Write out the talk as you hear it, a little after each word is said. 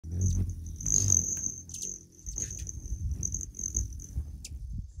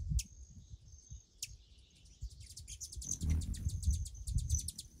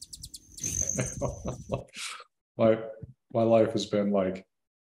my my life has been like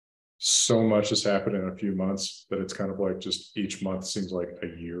so much has happened in a few months that it's kind of like just each month seems like a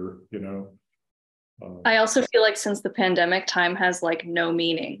year, you know. I also feel like since the pandemic, time has like no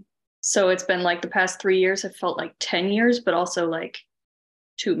meaning. So it's been like the past 3 years have felt like 10 years, but also like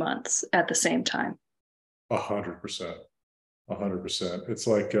 2 months at the same time. 100%, 100%. It's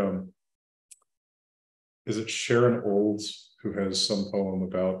like, is it Sharon Olds who has some poem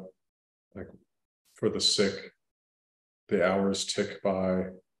about like for the sick, the hours tick by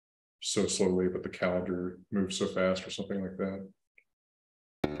so slowly, but the calendar moves so fast, or something like that.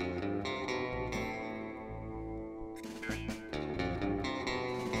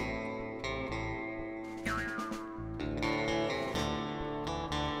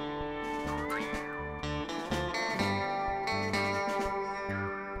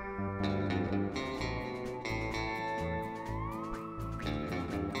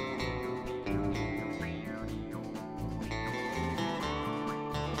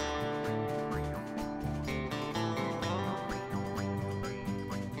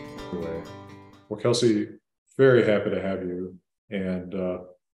 Anyway, well, Kelsey, very happy to have you. And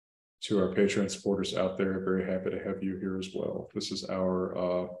to our Patreon supporters out there, very happy to have you here as well. This is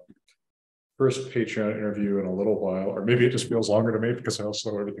our first Patreon interview in a little while, or maybe it just feels longer to me because how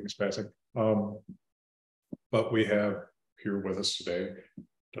slow everything is passing. But we have here with us today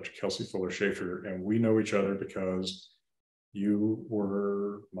Dr. Kelsey Fuller-Shafer, and we know each other because you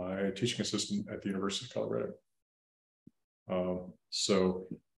were my teaching assistant at the University of Colorado. So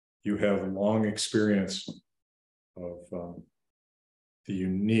you have long experience of the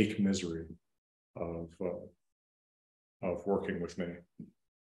unique misery of working with me.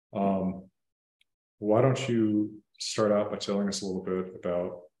 Why don't you start out by telling us a little bit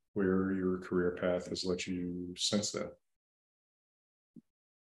about where your career path has led you since then?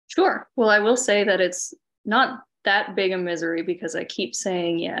 Sure. Well, I will say that it's not that big a misery because I keep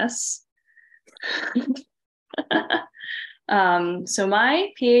saying yes. So my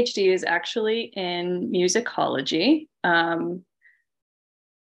PhD is actually in musicology.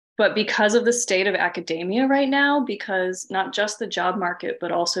 But because of the state of academia right now, because not just the job market,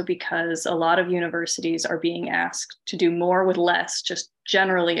 but also because a lot of universities are being asked to do more with less, just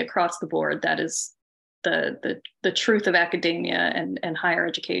generally across the board, that is the truth of academia and higher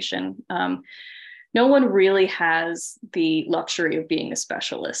education. No one really has the luxury of being a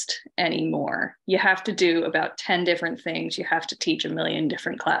specialist anymore. You have to do about 10 different things. You have to teach a million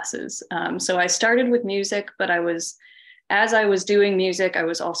different classes. So I started with music, but as I was doing music, I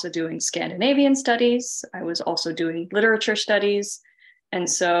was also doing Scandinavian studies. I was also doing literature studies. And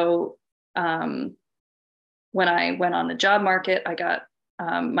so when I went on the job market, I got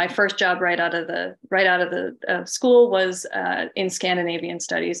my first job right out of the school was in Scandinavian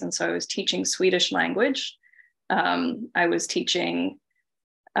studies, and so I was teaching Swedish language. I was teaching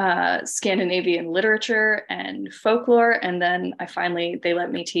Scandinavian literature and folklore, and then they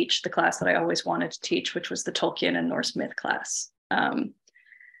let me teach the class that I always wanted to teach, which was the Tolkien and Norse myth class.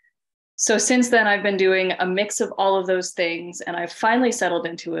 So since then, I've been doing a mix of all of those things, and I've finally settled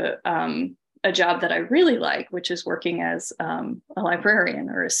into a job that I really like, which is working as a librarian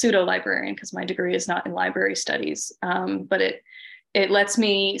or a pseudo librarian, because my degree is not in library studies. But it lets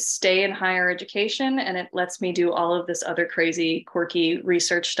me stay in higher education, and it lets me do all of this other crazy, quirky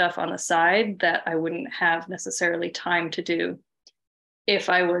research stuff on the side that I wouldn't have necessarily time to do if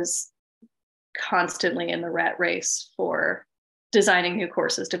I was constantly in the rat race for designing new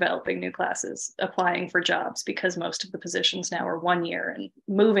courses, developing new classes, applying for jobs, because most of the positions now are 1 year and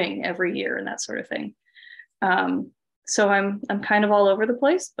moving every year and that sort of thing. So I'm kind of all over the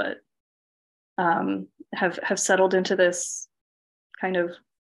place, but have settled into this kind of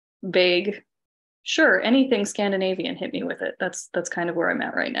vague, sure, anything Scandinavian, hit me with it. That's kind of where I'm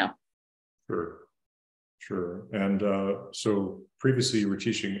at right now. Sure. And so previously you were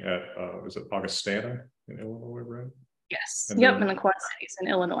teaching at, was it Augustana in Illinois, right? Yes. And yep. then, In the Quad Cities in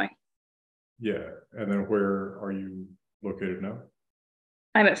Illinois. Yeah. And then where are you located now?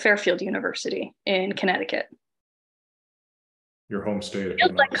 I'm at Fairfield University in Connecticut. Your home state. It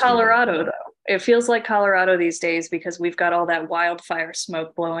feels like Colorado, though. It feels like Colorado these days because we've got all that wildfire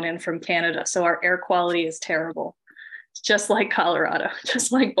smoke blowing in from Canada. So our air quality is terrible. It's just like Colorado,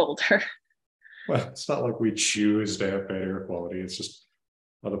 just like Boulder. Well, it's not like we choose to have bad air quality. It's just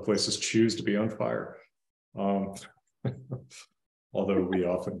other places choose to be on fire. Although we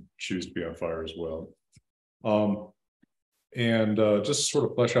often choose to be on fire as well. And just sort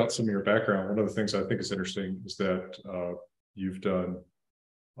of flesh out some of your background. One of the things I think is interesting is that you've done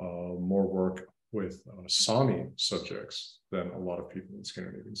more work with Sami subjects than a lot of people in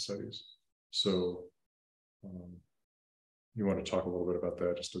Scandinavian studies. So you want to talk a little bit about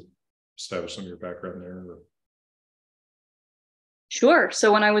that, just to establish some of your background there? Or? Sure.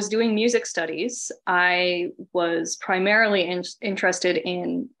 So when I was doing music studies, I was primarily interested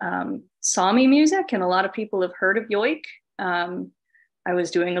in Sami music, and a lot of people have heard of yoik. I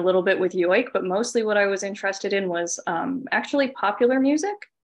was doing a little bit with yoik, but mostly what I was interested in was actually popular music.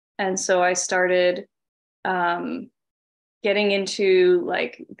 And so I started getting into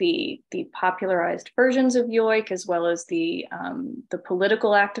like the popularized versions of yoik, as well as the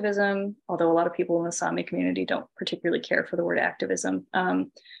political activism, although a lot of people in the Sami community don't particularly care for the word activism,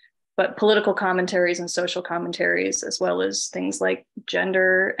 but political commentaries and social commentaries, as well as things like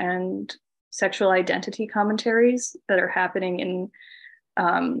gender and sexual identity commentaries that are happening in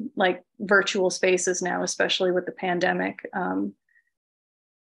like virtual spaces now, especially with the pandemic.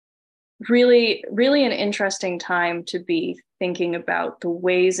 Really an interesting time to be thinking about the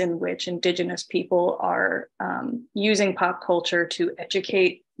ways in which Indigenous people are using pop culture to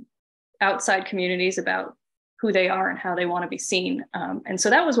educate outside communities about who they are and how they want to be seen. And so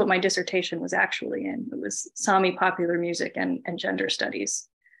that was what my dissertation was actually in. It was Sami popular music and gender studies.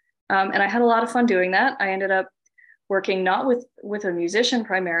 And I had a lot of fun doing that. I ended up working not with a musician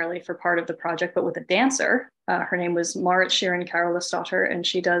primarily for part of the project, but with a dancer. Her name was Marit Shirin Karolesdotter, and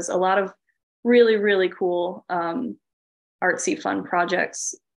she does a lot of really cool artsy fun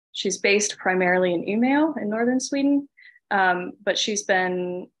projects. She's based primarily in Umeå in northern Sweden, but she's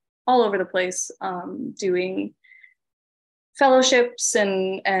been all over the place doing fellowships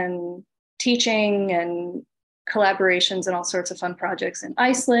and teaching and collaborations and all sorts of fun projects in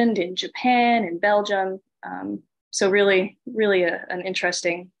Iceland, in Japan, in Belgium. So really an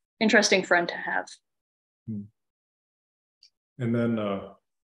interesting friend to have. And then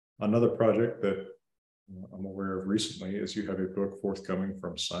another project that I'm aware of recently is you have a book forthcoming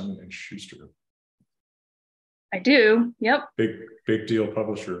from Simon & Schuster. I do. Yep. Big deal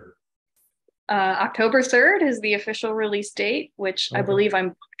publisher. October 3rd is the official release date, which okay. I believe I'm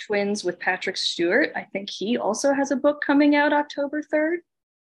book twins with Patrick Stewart. I think he also has a book coming out October 3rd.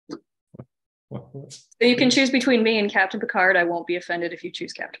 So you can choose between me and Captain Picard. I won't be offended if you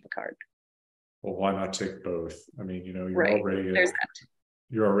choose Captain Picard. Well, why not take both? I mean, you're right.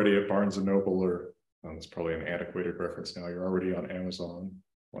 You're already at Barnes and Noble, or it's probably an antiquated reference now. You're already on Amazon.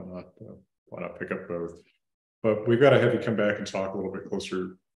 Why not pick up both? But we've got to have you come back and talk a little bit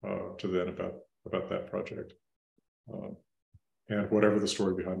closer to then about that project, and whatever the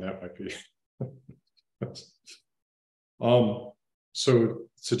story behind that might be. So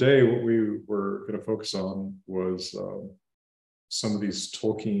today, what we were going to focus on was some of these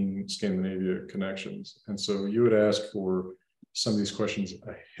Tolkien Scandinavia connections. And so you had asked for some of these questions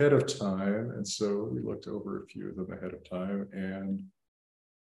ahead of time. And so we looked over a few of them ahead of time. And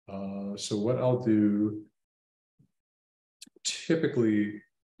so what I'll do, typically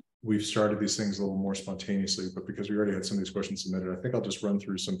we've started these things a little more spontaneously, but because we already had some of these questions submitted, I think I'll just run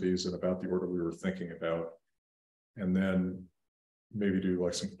through some of these in about the order we were thinking about. And then maybe do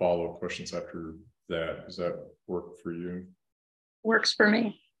like some follow-up questions after that. Does that work for you? Works for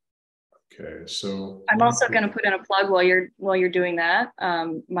me. Okay, so I'm also going to put in a plug while you're doing that.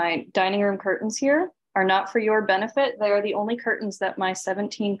 My dining room curtains here are not for your benefit. They are the only curtains that my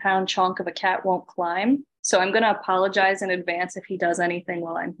 17-pound chunk of a cat won't climb. So I'm going to apologize in advance if he does anything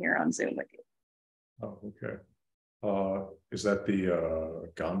while I'm here on Zoom with you. Oh, okay. Is that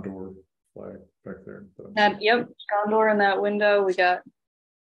the Gondor flag back there? Yep, Gondor in that window. We got,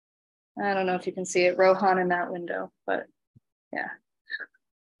 I don't know if you can see it, Rohan in that window, but yeah.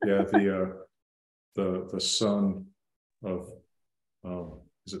 Yeah, the son of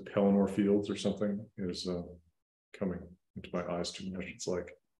is it Pelennor Fields or something is coming into my eyes too much. It's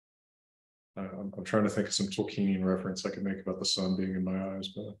like I'm trying to think of some Tolkienian reference I can make about the sun being in my eyes,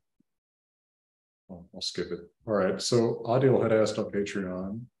 but I'll skip it. All right, so Adil had asked on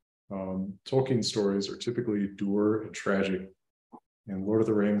Patreon, Tolkien stories are typically dour and tragic. In Lord of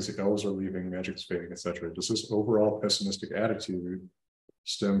the Rings, the elves are leaving, magic is fading, etc. Does this overall pessimistic attitude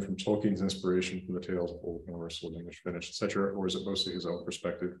stem from Tolkien's inspiration from the tales of Old Norse, Old English, Finnish, etc., or is it mostly his own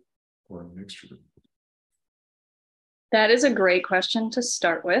perspective or a mixture? That is a great question to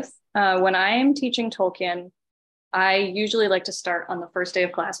start with. When I am teaching Tolkien, I usually like to start on the first day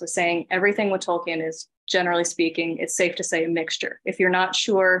of class with saying everything with Tolkien is, generally speaking, it's safe to say a mixture. If you're not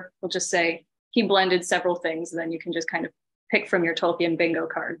sure, we'll just say he blended several things, and then you can just kind of pick from your Tolkien bingo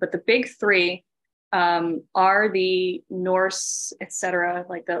card. But the big three are the Norse, etc.,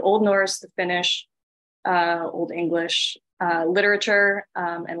 like the Old Norse, the Finnish, Old English literature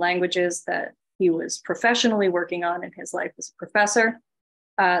and languages that he was professionally working on in his life as a professor.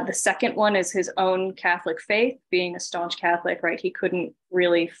 The second one is his own Catholic faith, being a staunch Catholic, right? He couldn't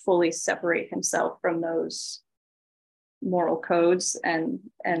really fully separate himself from those moral codes and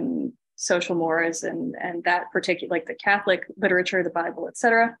social mores and that particular, like the Catholic literature, the Bible,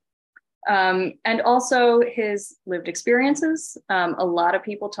 etc. And also his lived experiences. A lot of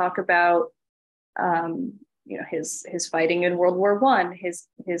people talk about, his fighting in World War I,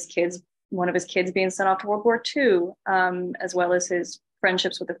 his kids, one of his kids being sent off to World War II, as well as his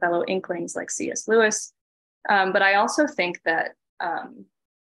friendships with the fellow Inklings like C.S. Lewis. But I also think that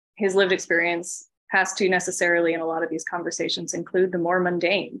his lived experience has to necessarily, in a lot of these conversations, include the more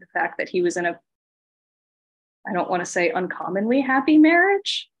mundane, the fact that he was in a, I don't want to say uncommonly happy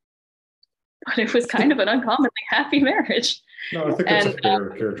marriage, but it was kind of an uncommonly happy marriage. No, I think that's a fair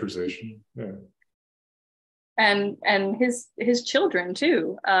characterization. Yeah. And his children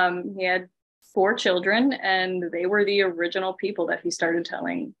too. He had 4 children, and they were the original people that he started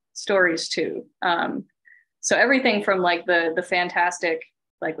telling stories to. So everything from like the fantastic,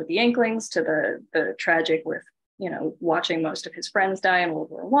 like with the Inklings, to the tragic with, watching most of his friends die in World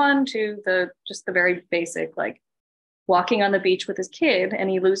War I, to the very basic, like walking on the beach with his kid and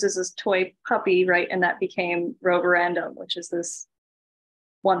he loses his toy puppy, right? And that became Roverandom, which is this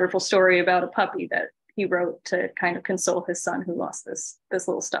wonderful story about a puppy that he wrote to kind of console his son who lost this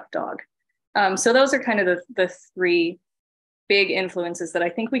little stuffed dog. So those are kind of the 3 big influences that I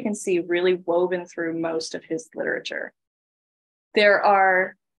think we can see really woven through most of his literature. There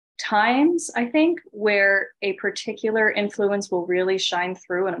are times, I think, where a particular influence will really shine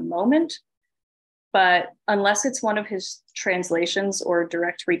through in a moment, but unless it's one of his translations or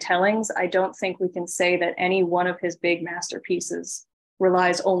direct retellings, I don't think we can say that any one of his big masterpieces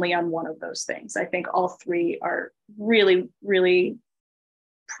relies only on one of those things. I think all 3 are really, really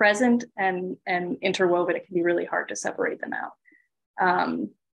present and interwoven. It can be really hard to separate them out.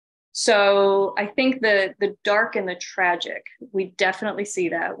 So I think the dark and the tragic, we definitely see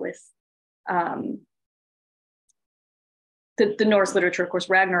that with the Norse literature. Of course,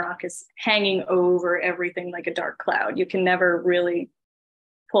 Ragnarok is hanging over everything like a dark cloud. You can never really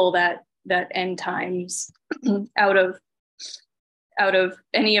pull that end times out of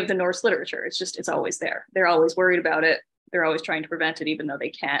any of the Norse literature. It's always there. They're always worried about it. They're always trying to prevent it, even though they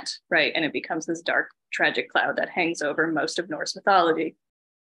can't, right? And it becomes this dark, tragic cloud that hangs over most of Norse mythology.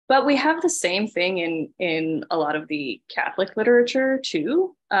 But we have the same thing in a lot of the Catholic literature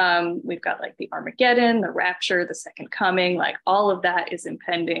too. We've got like the Armageddon, the Rapture, the Second Coming, like all of that is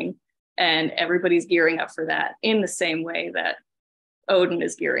impending, and everybody's gearing up for that in the same way that Odin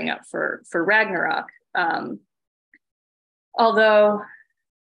is gearing up for Ragnarok. Although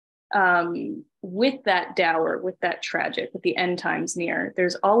with that dour, with that tragic, with the end times near,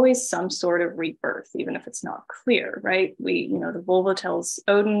 there's always some sort of rebirth, even if it's not clear, right? The Volva tells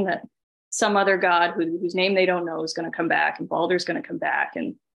Odin that some other god whose name they don't know is going to come back, and Baldur's going to come back,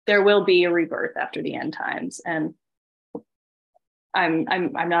 and there will be a rebirth after the end times. And I'm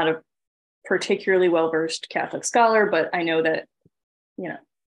not a particularly well-versed Catholic scholar, but I know that,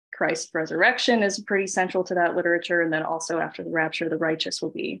 Christ's resurrection is pretty central to that literature. And then also after the rapture, the righteous will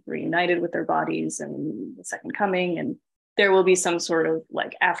be reunited with their bodies and the second coming. And there will be some sort of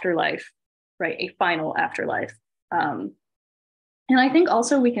like afterlife, right? A final afterlife. And I think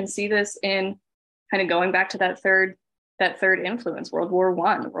also we can see this in kind of going back to that third influence, World War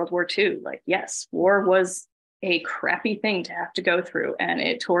I, World War II. Like, yes, war was a crappy thing to have to go through, and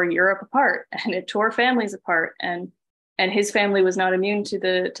it tore Europe apart, and it tore families apart. And his family was not immune to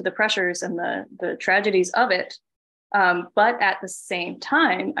the pressures and the tragedies of it. But at the same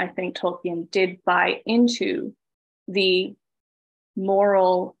time, I think Tolkien did buy into the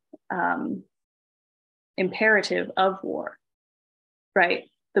moral imperative of war, right?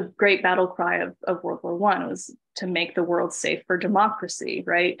 The great battle cry of World War I was to make the world safe for democracy,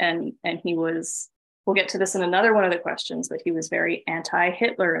 right? And he was, we'll get to this in another one of the questions, but he was very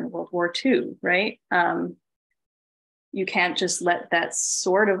anti-Hitler in World War II, right? You can't just let that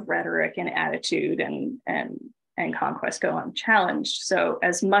sort of rhetoric and attitude and conquest go unchallenged. So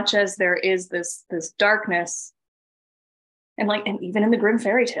as much as there is this darkness, and even in the grim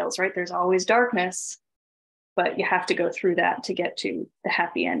fairy tales, right, there's always darkness, but you have to go through that to get to the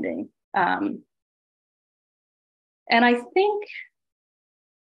happy ending. And I think,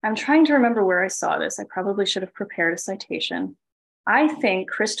 I'm trying to remember where I saw this. I probably should have prepared a citation. I think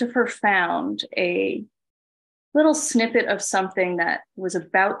Christopher found a little snippet of something that was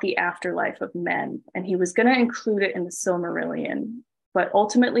about the afterlife of men, and he was going to include it in the Silmarillion, but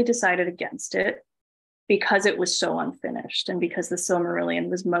ultimately decided against it because it was so unfinished, and because the Silmarillion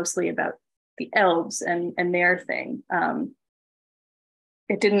was mostly about the elves and their thing.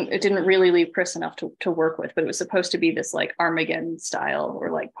 it didn't really leave Chris enough to work with, but it was supposed to be this like Armageddon style or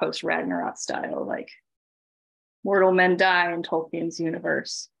like post Ragnarok style, like mortal men die in Tolkien's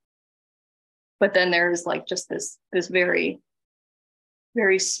universe. But then there's like just this very,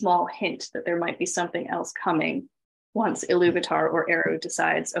 very small hint that there might be something else coming once Iluvatar or Eru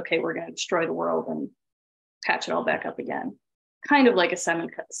decides, okay, we're going to destroy the world and patch it all back up again. Kind of like a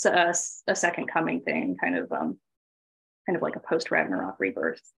second coming thing, kind of like a post Ragnarok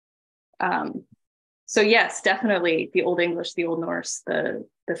rebirth. So yes, definitely the Old English, the Old Norse, the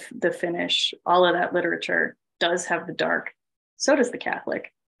Finnish, all of that literature does have the dark. So does the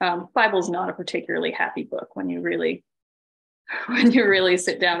Catholic. Bible is not a particularly happy book when you really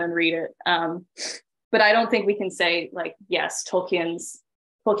sit down and read it. But I don't think we can say like, yes, Tolkien's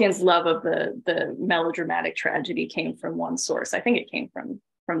love of the melodramatic tragedy came from one source. I think it came from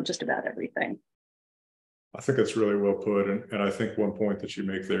just about everything. I think that's really well put. And I think one point that you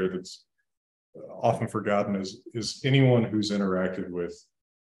make there that's often forgotten is anyone who's interacted with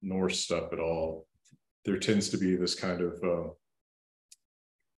Norse stuff at all, there tends to be this kind of,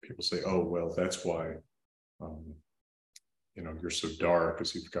 people say, oh, well, that's why, you're so dark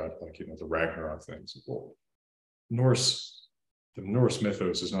because you've got like, the Ragnarok things. Well, the Norse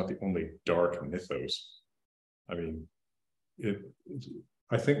mythos is not the only dark mythos. I mean,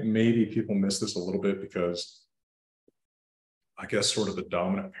 I think maybe people miss this a little bit because I guess sort of the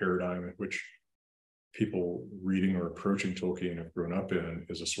dominant paradigm in which people reading or approaching Tolkien have grown up in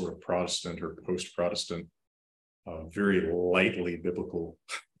is a sort of Protestant or post-Protestant, very lightly biblical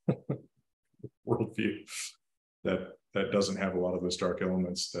worldview that doesn't have a lot of those dark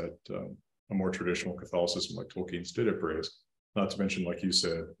elements that a more traditional Catholicism like Tolkien's did embrace. Not to mention, like you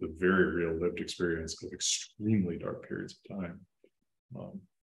said, the very real lived experience of extremely dark periods of time.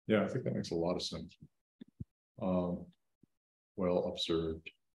 Yeah, I think that makes a lot of sense. Well observed.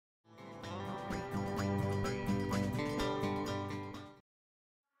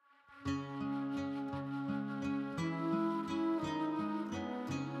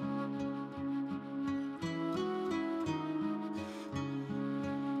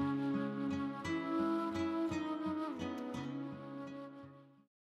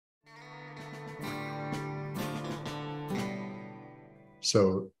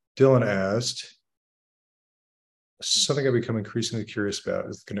 So Dylan asked, something I've become increasingly curious about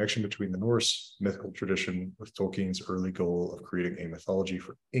is the connection between the Norse mythical tradition with Tolkien's early goal of creating a mythology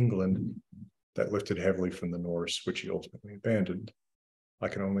for England that lifted heavily from the Norse, which he ultimately abandoned. I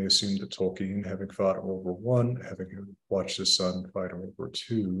can only assume that Tolkien, having fought in World War I, having watched his son fight in World War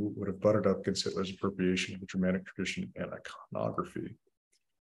II, would have butted up against Hitler's appropriation of the Germanic tradition and iconography.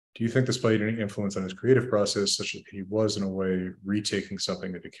 Do you think this played any influence on his creative process, such that he was, in a way, retaking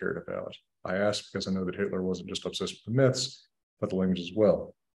something that he cared about? I ask because I know that Hitler wasn't just obsessed with the myths, but the language as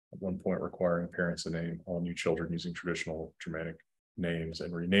well, at one point requiring parents to name all new children using traditional Germanic names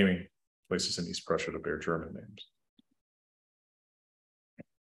and renaming places in East Prussia to bear German names.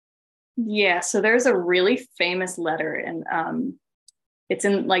 Yeah, so there's a really famous letter, and it's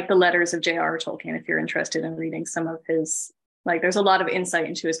in like the letters of J.R.R. Tolkien, if you're interested in reading some of his. Like there's a lot of insight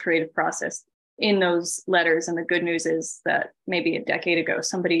into his creative process in those letters. And the good news is that maybe a decade ago,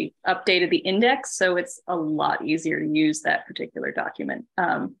 somebody updated the index. So it's a lot easier to use that particular document.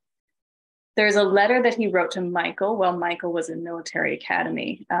 There's a letter that he wrote to Michael while Michael was in military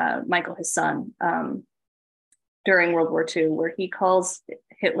academy, Michael, his son, during World War II, where he calls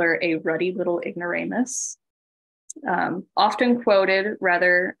Hitler a ruddy little ignoramus, often quoted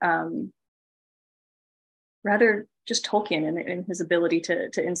rather just Tolkien in his ability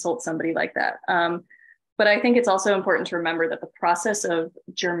to insult somebody like that. But I think it's also important to remember that the process of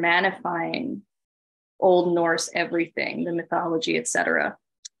Germanifying Old Norse everything, the mythology, etc.,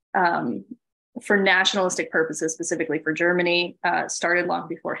 for nationalistic purposes, specifically for Germany, started long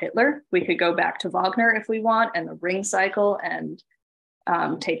before Hitler. We could go back to Wagner if we want, and the Ring cycle, and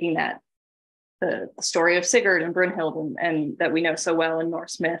taking the story of Sigurd and Brunhild and that we know so well in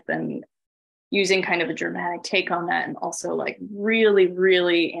Norse myth, and using kind of a Germanic take on that, and also like really,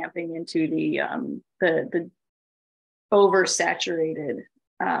 really amping into the oversaturated,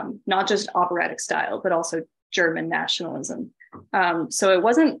 not just operatic style, but also German nationalism. So it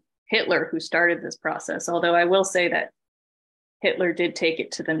wasn't Hitler who started this process, although I will say that Hitler did take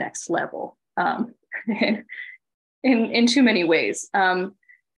it to the next level in too many ways. But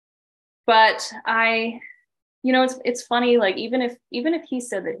it's funny, like even if he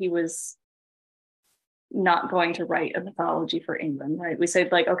said that he was not going to write a mythology for England, right? We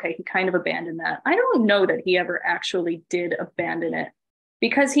said like, okay, he kind of abandoned that. I don't know that he ever actually did abandon it,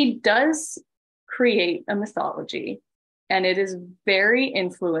 because he does create a mythology and it is very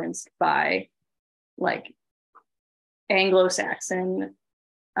influenced by like Anglo-Saxon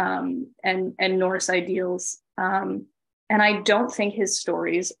and Norse ideals. And I don't think his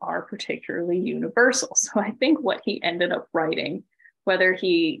stories are particularly universal. So I think what he ended up writing, whether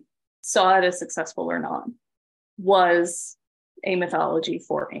he saw it as successful or not, was a mythology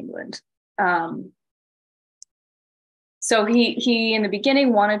for England. So he in the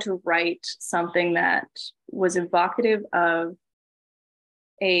beginning wanted to write something that was evocative of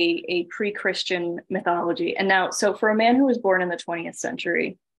a pre-Christian mythology. And now, so for a man who was born in the 20th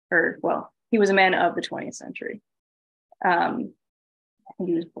century, or well, he was a man of the 20th century. I think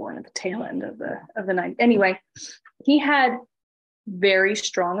he was born at the tail end of the 90s. Anyway, he had very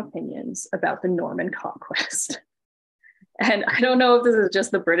strong opinions about the Norman conquest. And I don't know if this is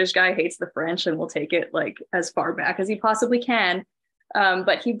just the British guy hates the French and will take it like as far back as he possibly can.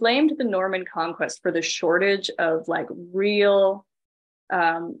 But he blamed the Norman conquest for the shortage of like real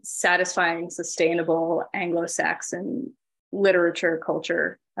satisfying, sustainable Anglo-Saxon literature,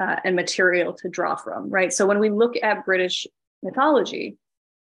 culture, and material to draw from, right? So when we look at British mythology,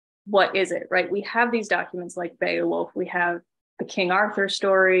 what is it, right? We have these documents like Beowulf, we have the King Arthur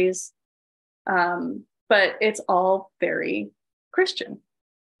stories, but it's all very Christian,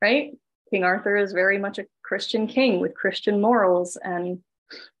 right? King Arthur is very much a Christian king with Christian morals.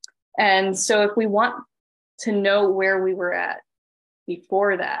 And so if we want to know where we were at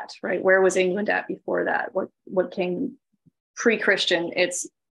before that, right? Where was England at before that? What came pre-Christian?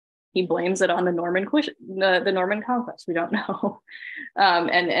 He blames it on the Norman conquest. We don't know,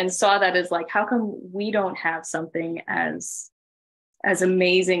 and saw that as like, how come we don't have something as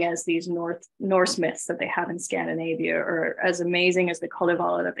amazing as these Norse myths that they have in Scandinavia, or as amazing as the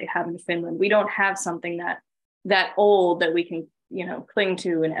Kalevala that they have in Finland? We don't have something that old that we can, cling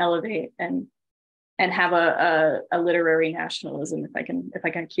to and elevate and have a literary nationalism, if I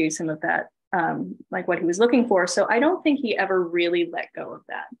can accuse him of that, like what he was looking for. So I don't think he ever really let go of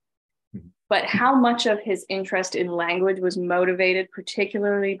that. But how much of his interest in language was motivated,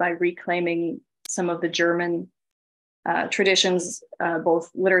 particularly by reclaiming some of the German traditions,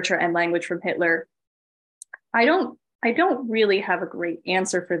 both literature and language from Hitler, I don't really have a great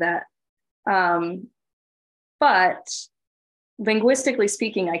answer for that. But linguistically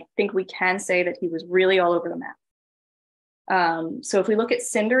speaking, I think we can say that he was really all over the map. So if we look at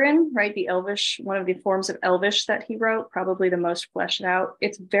Sindarin, right, the Elvish, one of the forms of Elvish that he wrote, probably the most fleshed out,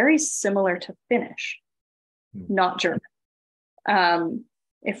 it's very similar to Finnish, not German.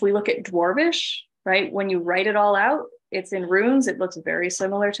 If we look at Dwarvish, right, when you write it all out, it's in runes, it looks very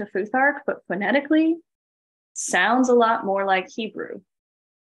similar to Futhark, but phonetically sounds a lot more like Hebrew.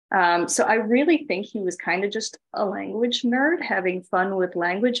 So I really think he was kind of just a language nerd, having fun with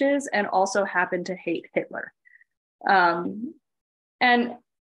languages, and also happened to hate Hitler. And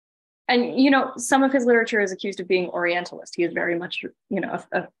some of his literature is accused of being Orientalist. He is very much,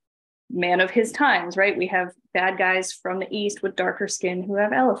 a man of his times, right? We have bad guys from the East with darker skin who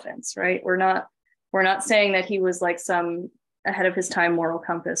have elephants, right? We're not saying that he was like some ahead of his time moral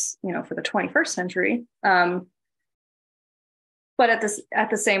compass, for the 21st century. But at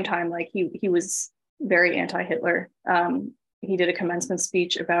the same time, like he was very anti-Hitler. He did a commencement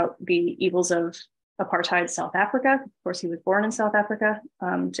speech about the evils of apartheid South Africa. Of course, he was born in South Africa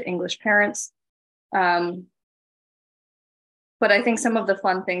to English parents. But I think some of the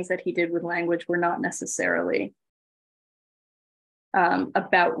fun things that he did with language were not necessarily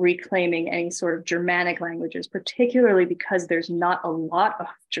about reclaiming any sort of Germanic languages, particularly because there's not a lot of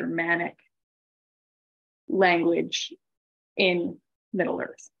Germanic language in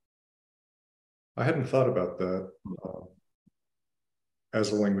Middle-earth. I hadn't thought about that.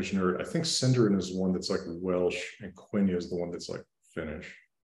 As a language nerd, I think Sindarin is one that's like Welsh, and Quenya is the one that's like Finnish.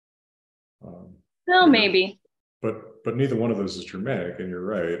 Well, maybe. But neither one of those is Germanic, and you're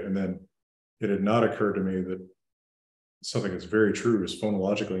right. And then it had not occurred to me that something that's very true is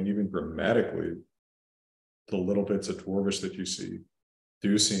phonologically and even grammatically, the little bits of Dwarvish that you see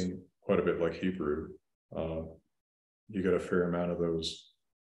do seem quite a bit like Hebrew. You get a fair amount of those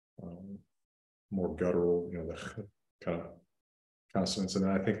more guttural, the kind of consonants, and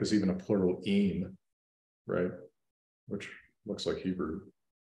I think there's even a plural eam, right, which looks like Hebrew.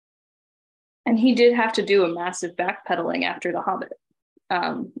 And he did have to do a massive backpedaling after The Hobbit,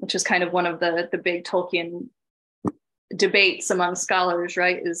 which is kind of one of the big Tolkien debates among scholars,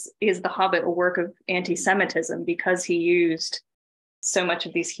 right? Is The Hobbit a work of anti-Semitism because he used so much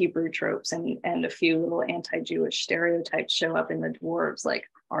of these Hebrew tropes and a few little anti-Jewish stereotypes show up in the dwarves? Like,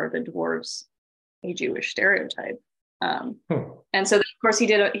 are the dwarves a Jewish stereotype? And so then, of course, he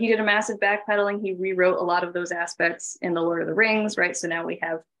did a massive backpedaling. He rewrote a lot of those aspects in the Lord of the Rings, right? So now we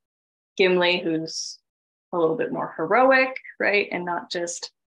have Gimli, who's a little bit more heroic, right, and not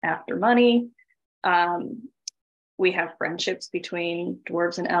just after money. We have friendships between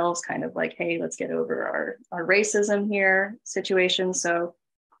dwarves and elves, kind of like, hey, let's get over our racism here situation. So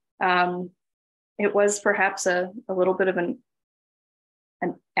it was perhaps a little bit of an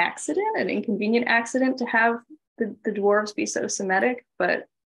accident, an inconvenient accident to have the dwarves be so Semitic, but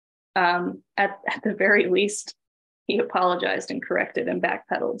at the very least, he apologized and corrected and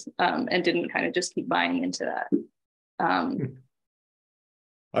backpedaled, and didn't kind of just keep buying into that.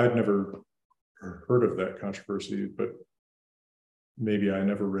 I had never heard of that controversy, but maybe I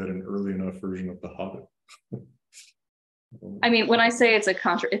never read an early enough version of The Hobbit. I mean, when I say it's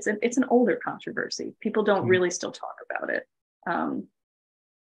it's an older controversy. People don't really still talk about it,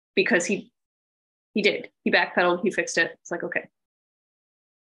 because he backpedaled, he fixed it. It's like, okay.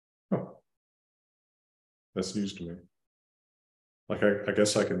 Oh, that's news to me. Like, I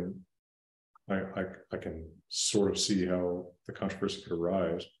guess I can sort of see how the controversy could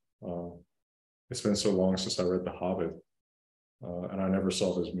arise. It's been so long since I read The Hobbit, and I never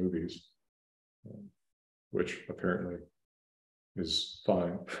saw those movies, which apparently is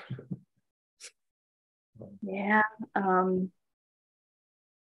fine. Yeah.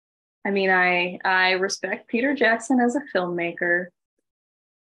 I mean, I respect Peter Jackson as a filmmaker.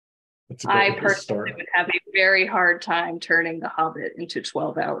 I personally would have a very hard time turning The Hobbit into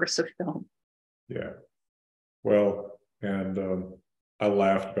 12 hours of film. Yeah. Well, and I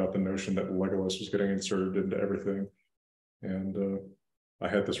laughed about the notion that Legolas was getting inserted into everything. And I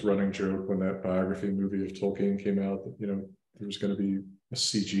had this running joke when that biography movie of Tolkien came out that, there was going to be a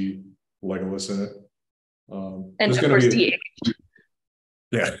CG Legolas in it. And of course, DH.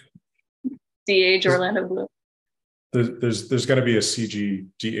 Yeah. DH Orlando Bloom. There's going to be a CG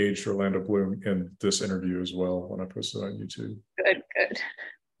DH Orlando Bloom in this interview as well when I post it on YouTube. Good.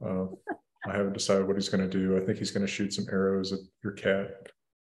 I haven't decided what he's going to do. I think he's going to shoot some arrows at your cat.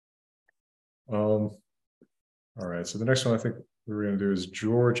 All right. So the next one I think we're going to do is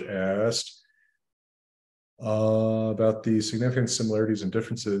George asked about the significant similarities and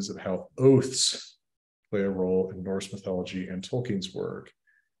differences of how oaths play a role in Norse mythology and Tolkien's work.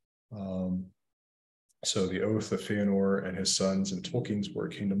 So the oath of Fëanor and his sons in Tolkien's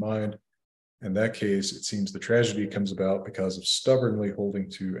work came to mind. In that case, it seems the tragedy comes about because of stubbornly holding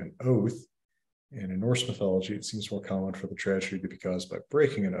to an oath. And in Norse mythology, it seems more common for the tragedy to be caused by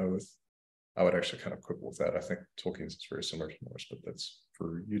breaking an oath. I would actually kind of quibble with that. I think Tolkien's is very similar to Norse, but that's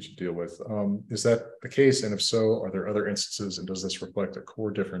for you to deal with. Is that the case? And if so, are there other instances? And does this reflect a core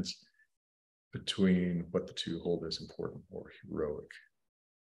difference between what the two hold as important or heroic?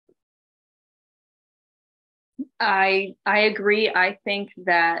 I agree. I think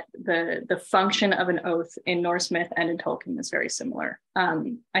that the function of an oath in Norse myth and in Tolkien is very similar.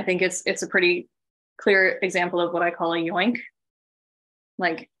 I think it's a pretty clear example of what I call a yoink,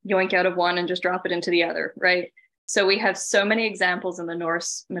 like yoink out of one and just drop it into the other, right? So we have so many examples in the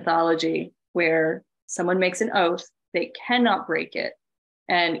Norse mythology where someone makes an oath, they cannot break it.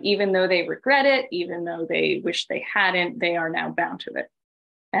 And even though they regret it, even though they wish they hadn't, they are now bound to it.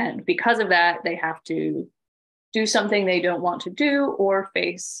 And because of that, they have to do something they don't want to do or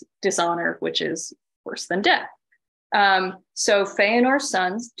face dishonor, which is worse than death. So Fëanor's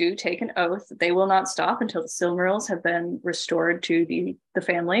sons do take an oath that they will not stop until the Silmarils have been restored to the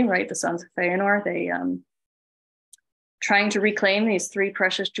family, right? The sons of Fëanor, they trying to reclaim these three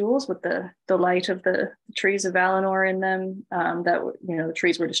precious jewels with the light of the trees of Valinor in them. The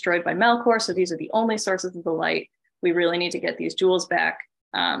trees were destroyed by Melkor, so these are the only sources of the light. We really need to get these jewels back.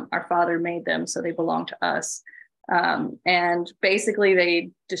 Our father made them, so they belong to us. And basically they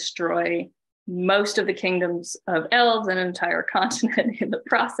destroy most of the kingdoms of elves and an entire continent in the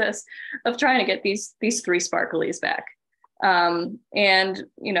process of trying to get these three sparklies back. And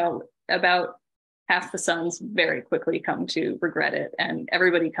about half the sons very quickly come to regret it, and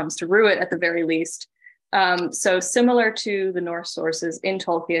everybody comes to rue it at the very least. So similar to the Norse sources in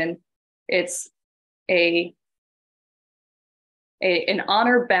Tolkien, it's an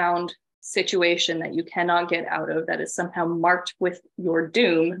honor-bound situation that you cannot get out of, that is somehow marked with your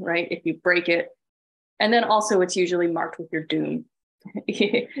doom, right? If you break it. And then also it's usually marked with your doom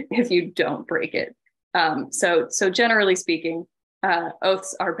if you don't break it. So generally speaking,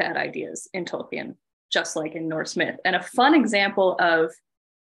 oaths are bad ideas in Tolkien, just like in Norse myth. And a fun example of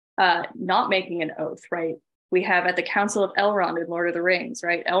not making an oath, right? We have at the Council of Elrond in Lord of the Rings,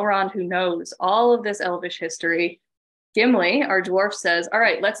 right? Elrond, who knows all of this elvish history, Gimli, our dwarf, says, all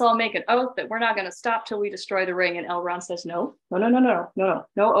right, let's all make an oath that we're not going to stop till we destroy the ring. And Elrond says, no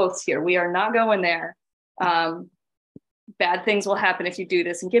oaths here. We are not going there. Bad things will happen if you do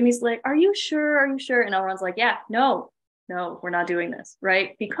this. And Gimli's like, are you sure? Are you sure? And Elrond's like, yeah, no, we're not doing this,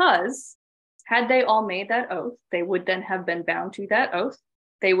 right? Because had they all made that oath, they would then have been bound to that oath.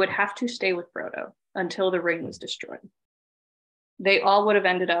 They would have to stay with Frodo until the ring was destroyed. They all would have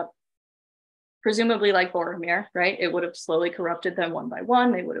ended up presumably like Boromir, right? It would have slowly corrupted them one by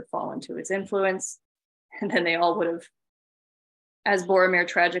one. They would have fallen to its influence. And then they all would have, as Boromir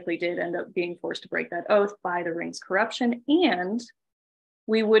tragically did, end up being forced to break that oath by the ring's corruption. And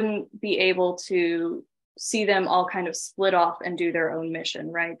we wouldn't be able to see them all kind of split off and do their own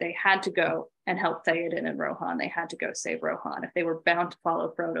mission, right? They had to go and help Theoden and Rohan. They had to go save Rohan. If they were bound to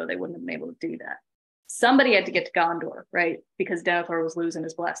follow Frodo, they wouldn't have been able to do that. Somebody had to get to Gondor, right? Because Denethor was losing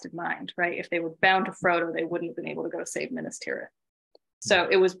his blasted mind, right? If they were bound to Frodo, they wouldn't have been able to go save Minas Tirith. So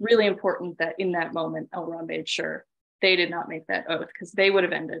it was really important that in that moment, Elrond made sure they did not make that oath, because they would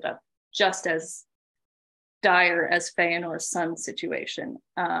have ended up just as dire as Feanor's son's situation.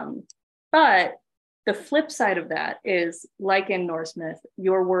 But the flip side of that is, like in Norse myth,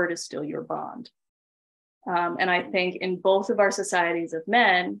 your word is still your bond. And I think in both of our societies of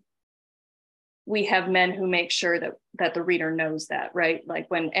men, we have men who make sure that the reader knows that, right?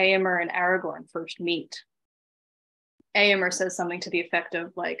 Like when Éomer and Aragorn first meet, Éomer says something to the effect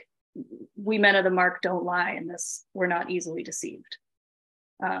of like, we men of the mark don't lie in this, we're not easily deceived.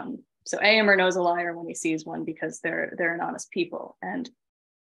 So Éomer knows a liar when he sees one, because they're an honest people. And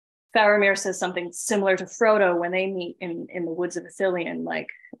Faramir says something similar to Frodo when they meet in the woods of Ithilien, like,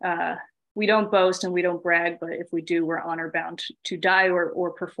 we don't boast and we don't brag, but if we do, we're honor bound to die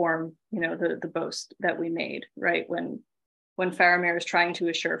or perform, the boast that we made, right? When Faramir is trying to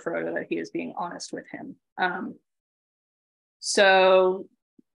assure Frodo that he is being honest with him. So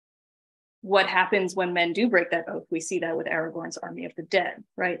what happens when men do break that oath? We see that with Aragorn's army of the dead,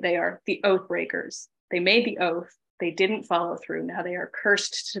 right? They are the oath breakers. They made the oath. They didn't follow through. Now they are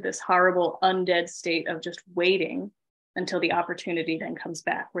cursed to this horrible undead state of just waiting until the opportunity then comes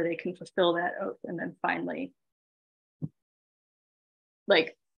back where they can fulfill that oath and then finally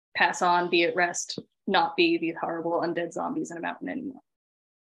like pass on, be at rest, not be these horrible undead zombies in a mountain anymore.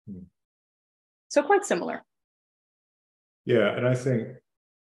 So quite similar. Yeah, and I think,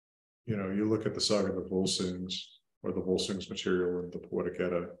 you look at the saga of the Volsungs, or the Volsungs material in the Poetic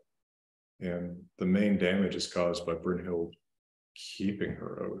Edda, and the main damage is caused by Brynhild keeping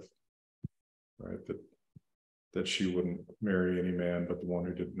her oath, right? That she wouldn't marry any man but the one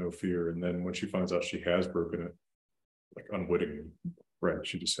who did no fear. And then when she finds out she has broken it, like unwittingly, right,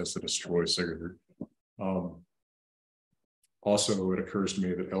 she just has to destroy Sigurd. Also, it occurs to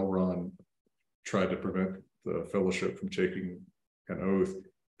me that Elrond tried to prevent the Fellowship from taking an oath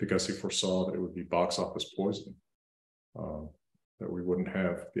because he foresaw that it would be box office poison, that we wouldn't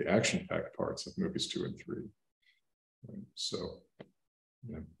have the action-packed parts of movies 2 and 3. So,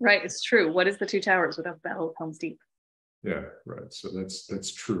 yeah. Right, it's true. What is the Two Towers without Battle of Helm's Deep? Yeah, right. So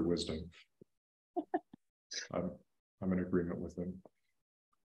that's true wisdom. I'm in agreement with him.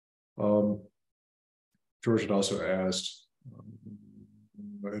 George had also asked,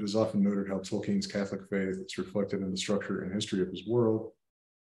 it is often noted how Tolkien's Catholic faith is reflected in the structure and history of his world.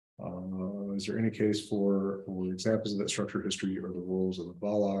 Is there any case for examples of that structure, history, or the roles of the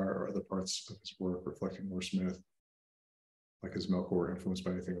Valar or other parts of his work reflecting Norse myth? Like, is Melkor influenced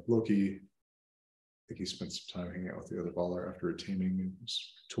by anything of Loki? I think he spent some time hanging out with the other Valar after attaining.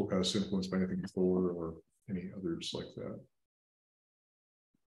 Is Tulkas influenced by anything of Thor or any others like that?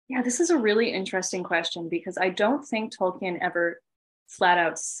 Yeah, this is a really interesting question, because I don't think Tolkien ever flat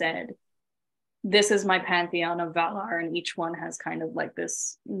out said, this is my pantheon of Valar, and each one has kind of like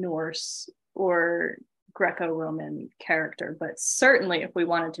this Norse or Greco-Roman character. But certainly if we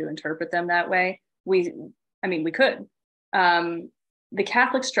wanted to interpret them that way, we could. The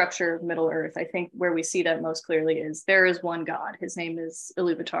Catholic structure of Middle Earth, I think where we see that most clearly is there is one God. His name is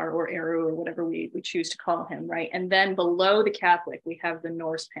Iluvatar or Eru or whatever we choose to call him, right? And then below the Catholic, we have the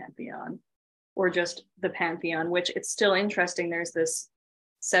Norse pantheon, or just the pantheon, which it's still interesting. There's this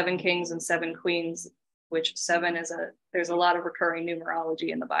 7 kings and 7 queens, which 7 is there's a lot of recurring numerology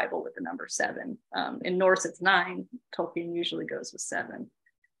in the Bible with the number 7. In Norse, it's 9. Tolkien usually goes with 7.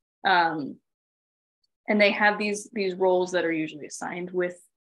 And they have these roles that are usually assigned with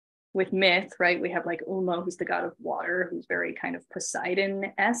myth, right? We have like Ulmo, who's the god of water, who's very kind of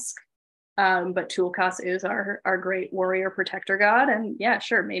Poseidon-esque. But Tulkas is our great warrior protector god. And yeah,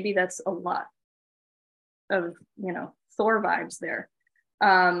 sure, maybe that's a lot of, Thor vibes there.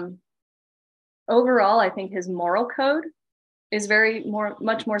 overall, I think his moral code is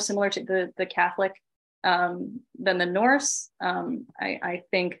much more similar to the Catholic than the Norse. I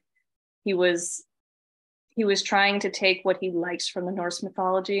think he was trying to take what he likes from the Norse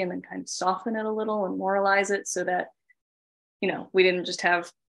mythology and then kind of soften it a little and moralize it so that, we didn't just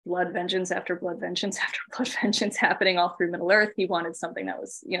have blood vengeance after blood vengeance after blood vengeance happening all through Middle Earth. He wanted something that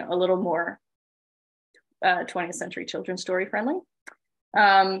was, a little more 20th century children's story friendly.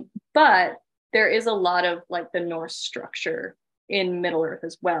 But there is a lot of like the Norse structure in Middle Earth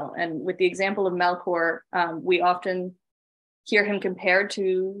as well. And with the example of Melkor, we often hear him compared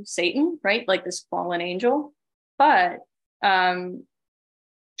to Satan, right? Like this fallen angel. But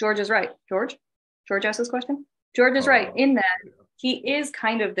George is right. George asked this question. George is right in that he is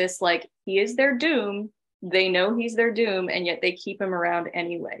kind of this, like, he is their doom. They know he's their doom, and yet they keep him around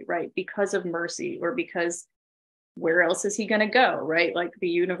anyway, right? Because of mercy, or because where else is he going to go, right? Like the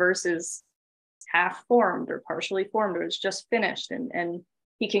universe is half formed or partially formed, or it's just finished, and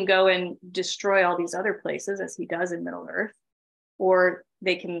he can go and destroy all these other places as he does in Middle Earth, or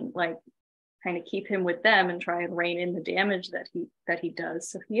they can like kind of keep him with them and try and rein in the damage that he does.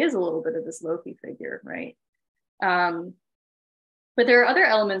 So he is a little bit of this Loki figure, right? But there are other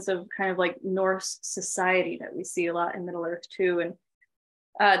elements of kind of like Norse society that we see a lot in Middle Earth too. And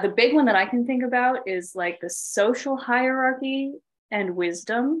the big one that I can think about is like the social hierarchy and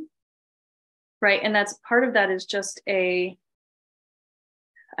wisdom, right? And that's part of that is just it's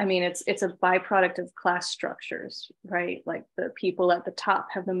a byproduct of class structures, right? Like the people at the top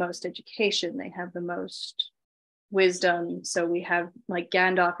have the most education, they have the most wisdom. So we have like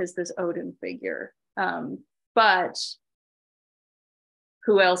Gandalf is this Odin figure. But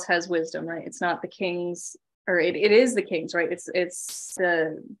who else has wisdom, right? It's not the kings, or it is the kings, right? It's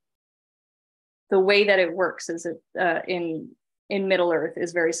the way that it works is in Middle Earth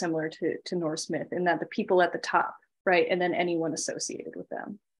is very similar to Norse myth, in that the people at the top, right? And then anyone associated with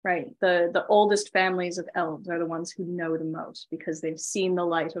them, right? The oldest families of elves are the ones who know the most because they've seen the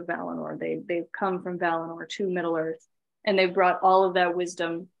light of Valinor. They've come from Valinor to Middle Earth, and they've brought all of that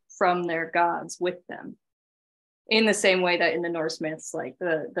wisdom from their gods with them. In the same way that in the Norse myths, like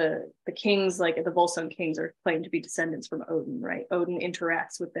the kings, like the Volsung kings, are claimed to be descendants from Odin, right? Odin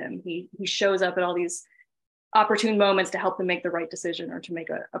interacts with them. He shows up at all these opportune moments to help them make the right decision, or to make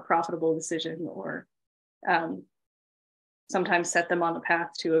a profitable decision, or sometimes set them on the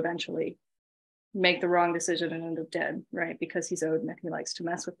path to eventually make the wrong decision and end up dead, right? Because he's Odin and he likes to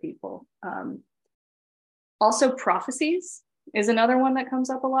mess with people. Also, prophecies is another one that comes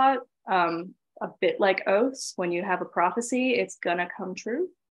up a lot. A bit like oaths, when you have a prophecy, it's gonna come true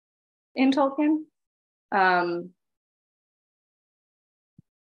in Tolkien.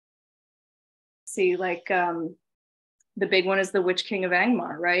 The big one is the Witch King of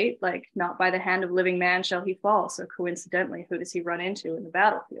Angmar, right? Like, not by the hand of living man shall he fall. So coincidentally, who does he run into in the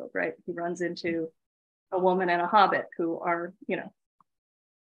battlefield, right? He runs into a woman and a hobbit, who are,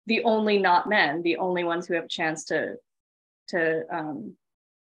 the only not men, the only ones who have a chance to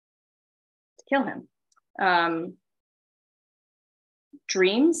kill him.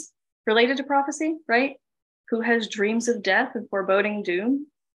 Dreams related to prophecy, right? Who has dreams of death and foreboding doom?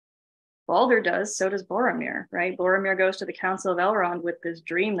 Balder does, so does Boromir, right? Boromir goes to the Council of Elrond with this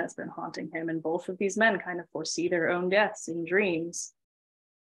dream that's been haunting him, and both of these men kind of foresee their own deaths in dreams.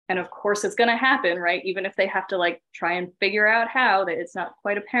 And of course it's going to happen, right? Even if they have to like try and figure out how, that it's not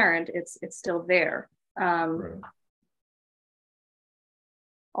quite apparent, it's still there. Right.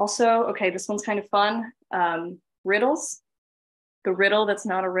 Also, okay, this one's kind of fun. Riddles. The riddle that's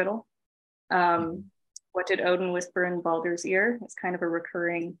not a riddle. What did Odin whisper in Baldur's ear? It's kind of a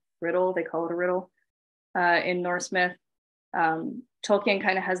recurring riddle. They call it a riddle in Norse myth. Tolkien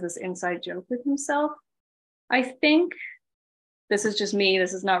kind of has this inside joke with himself. I think, this is just me,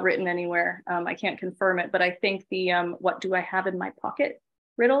 this is not written anywhere. I can't confirm it, but I think the what do I have in my pocket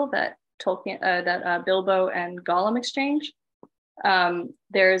riddle that Bilbo and Gollum exchange.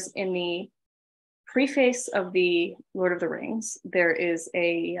 There's in the preface of the Lord of the Rings, there is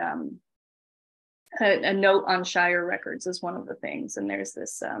a note on Shire records as one of the things, and there's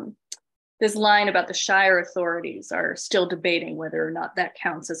this line about the Shire authorities are still debating whether or not that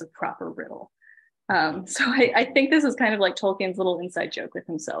counts as a proper riddle. So I think this is kind of like Tolkien's little inside joke with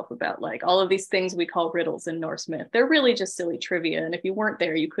himself about like all of these things we call riddles in Norse myth. They're really just silly trivia, and if you weren't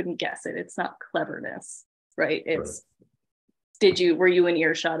there, you couldn't guess it. It's not cleverness, right? It's were you in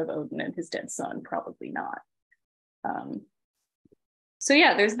earshot of Odin and his dead son? Probably not. So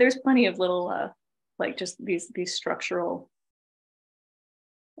yeah, there's plenty of little like just these structural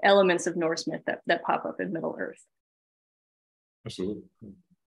elements of Norse myth that pop up in Middle Earth. Absolutely.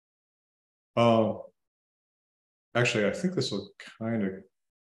 Actually, I think this will kind of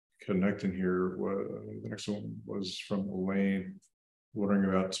connect in here. The next one was from Elaine, wondering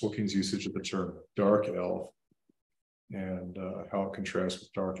about Tolkien's usage of the term dark elf and how it contrasts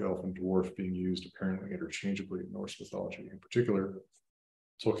with dark elf and dwarf being used apparently interchangeably in Norse mythology. In particular,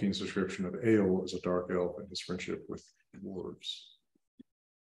 Tolkien's description of Eöl as a dark elf and his friendship with dwarves.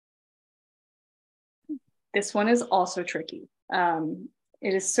 This one is also tricky.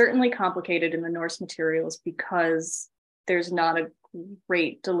 It is certainly complicated in the Norse materials because there's not a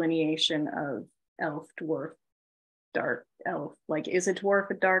great delineation of elf, dwarf, dark elf. Like, is a dwarf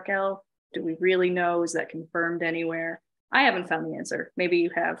a dark elf? Do we really know? Is that confirmed anywhere? I haven't found the answer. Maybe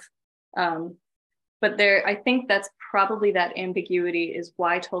you have. But I think that's probably that ambiguity is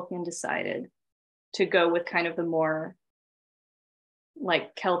why Tolkien decided to go with kind of the more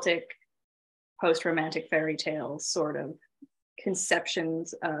like Celtic post-romantic fairy tales sort of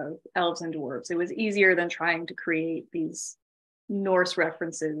conceptions of elves and dwarves. It was easier than trying to create these Norse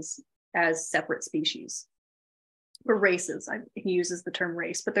references as separate species or races. He uses the term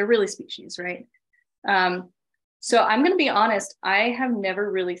race, but they're really species, right? So I'm going to be honest, I have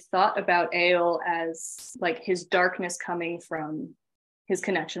never really thought about Eöl as like his darkness coming from his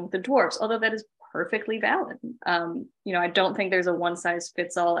connection with the dwarves, although that is perfectly valid. I don't think there's a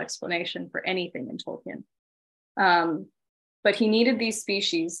one-size-fits-all explanation for anything in Tolkien. But he needed these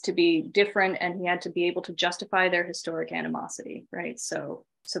species to be different, and he had to be able to justify their historic animosity, right? So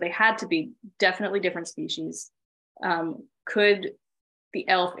they had to be definitely different species. Could the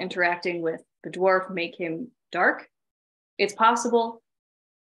elf interacting with the dwarf make him dark? It's possible.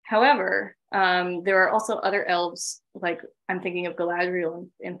 However, there are also other elves, like I'm thinking of Galadriel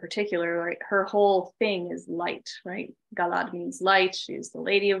in particular, right? Her whole thing is light, right? Galad means light. She's the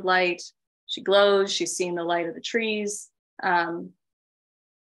lady of light. She glows. She's seen the light of the trees.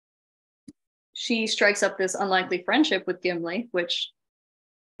 She strikes up this unlikely friendship with Gimli, which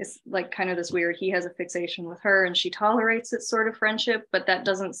is like kind of this weird, he has a fixation with her and she tolerates it sort of friendship, but that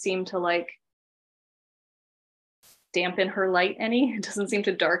doesn't seem to like dampen her light any. It doesn't seem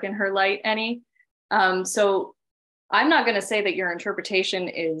to darken her light any. So I'm not going to say that your interpretation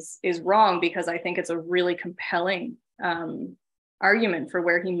is wrong, because I think it's a really compelling argument for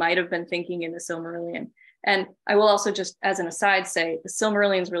where he might have been thinking in the Silmarillion. And I will also just, as an aside, say the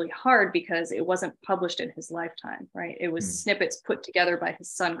Silmarillion is really hard because it wasn't published in his lifetime, right? It was snippets put together by his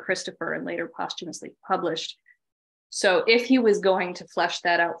son Christopher and later posthumously published. So if he was going to flesh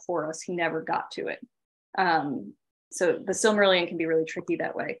that out for us, he never got to it. So the Silmarillion can be really tricky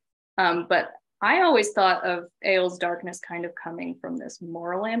that way. But I always thought of Eöl's darkness kind of coming from this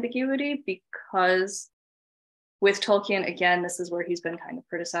moral ambiguity, because with Tolkien, again, this is where he's been kind of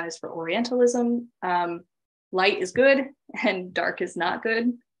criticized for Orientalism. Light is good and dark is not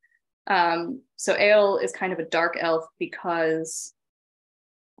good. So Eöl is kind of a dark elf because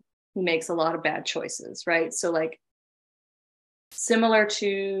he makes a lot of bad choices, right? So like similar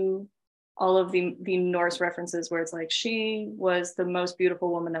to all of the Norse references where it's like, she was the most beautiful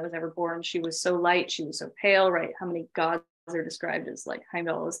woman that was ever born. She was so light, she was so pale, right? How many gods are described as like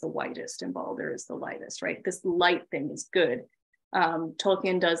Heimdall is the whitest and Balder is the lightest, right? This light thing is good.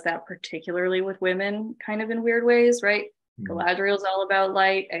 Tolkien does that particularly with women kind of in weird ways, right? Galadriel's all about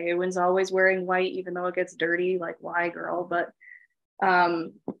light. Eowyn's always wearing white, even though it gets dirty. Like, why, girl? But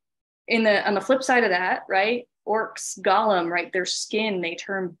on the flip side of that, right? Orcs, Gollum, right? Their skin, they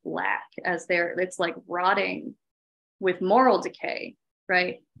turn black as it's like rotting with moral decay,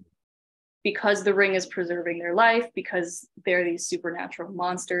 right? Because the ring is preserving their life, because they're these supernatural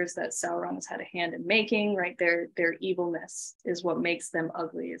monsters that Sauron has had a hand in making, right? Their evilness is what makes them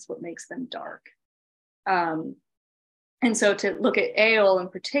ugly, is what makes them dark. And so to look at Eöl in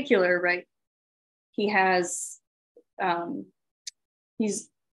particular, right? He has, he's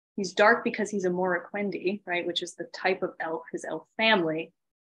dark because he's a Morroquendi, right? Which is the type of elf, his elf family.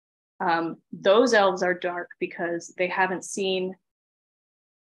 Those elves are dark because they haven't seen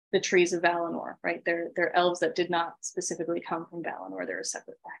the trees of Valinor, right? They're elves that did not specifically come from Valinor. They're a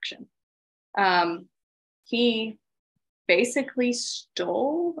separate faction. He basically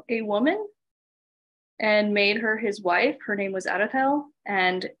stole a woman and made her his wife. Her name was Arathel,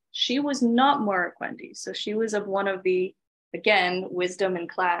 and she was not Morroquendi. So she was of one of the, again, wisdom and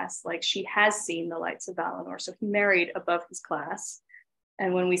class, like she has seen the lights of Valinor. So he married above his class.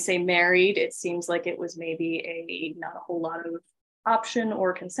 And when we say married, it seems like it was maybe not a whole lot of option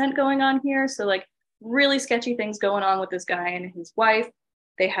or consent going on here. So like really sketchy things going on with this guy and his wife.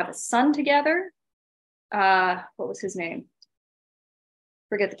 They have a son together. What was his name?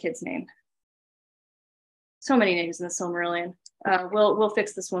 Forget the kid's name. So many names in the Silmarillion. We'll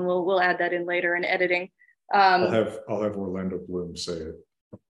fix this one. We'll add that in later in editing. I'll have Orlando Bloom say it.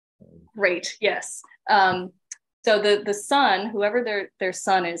 Great. Yes. So the son, whoever their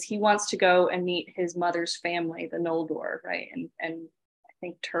son is, he wants to go and meet his mother's family, the Noldor, right? And I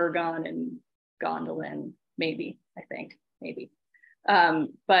think Turgon and Gondolin, maybe.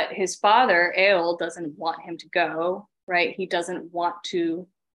 But his father, Eöl, doesn't want him to go, right? He doesn't want to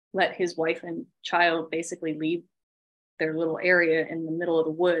let his wife and child basically leave their little area in the middle of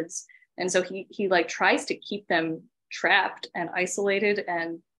the woods. And so he like tries to keep them trapped and isolated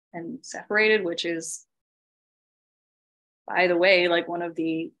and separated, which is, by the way, like one of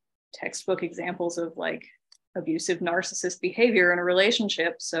the textbook examples of like abusive narcissist behavior in a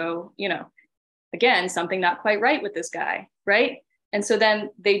relationship. So, again, something not quite right with this guy, right? And so then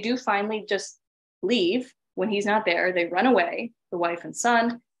they do finally just leave when he's not there. They run away, the wife and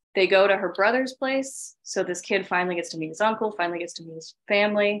son. They go to her brother's place. So this kid finally gets to meet his uncle, finally gets to meet his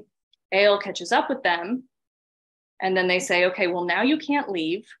family. Eöl catches up with them. And then they say, okay, well, now you can't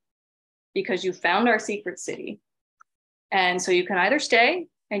leave because you found our secret city. And so you can either stay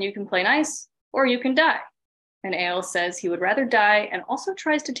and you can play nice, or you can die. And Eöl says he would rather die, and also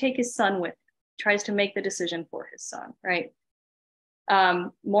tries to take his son with him, tries to make the decision for his son, right?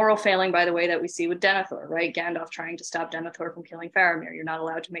 Moral failing, by the way, that we see with Denethor, right? Gandalf trying to stop Denethor from killing Faramir. You're not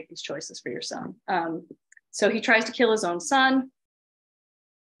allowed to make these choices for your son. So he tries to kill his own son,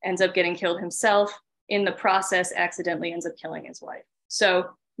 ends up getting killed himself. In the process, accidentally ends up killing his wife.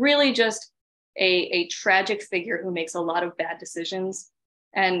 So really just a tragic figure who makes a lot of bad decisions.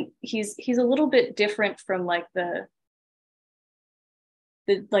 And he's a little bit different from like the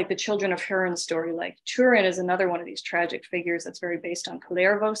Children of Hurin story. Like Turin is another one of these tragic figures that's very based on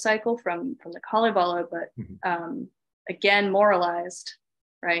Kullervo cycle from the Kalevala, but again, moralized,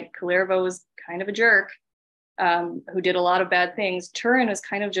 right? Kullervo was kind of a jerk who did a lot of bad things. Turin is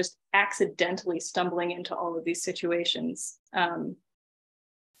kind of just accidentally stumbling into all of these situations.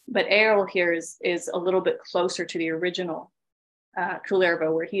 But Eöl here is a little bit closer to the original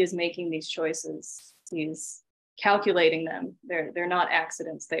Kullervo, where he is making these choices. He's calculating them. They're not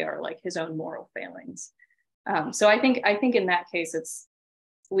accidents. They are like his own moral failings. So I think in that case,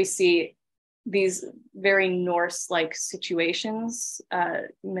 we see these very Norse-like situations,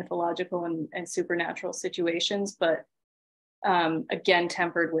 mythological and supernatural situations, but again,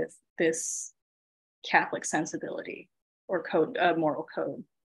 tempered with this Catholic sensibility or code, moral code.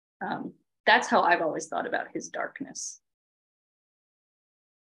 That's how I've always thought about his darkness,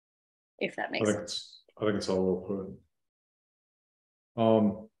 if that makes sense. I think it's all well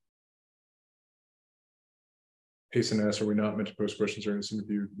put. Payson asks, are we not meant to post questions or anything with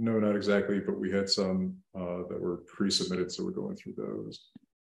you? No, not exactly, but we had some that were pre-submitted, so we're going through those.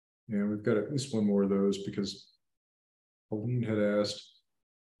 And we've got at least one more of those because Pauline had asked.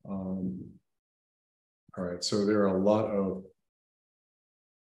 All right, so there are a lot of,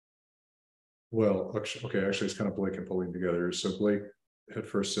 actually it's kind of Blake and Pauline together. So Blake had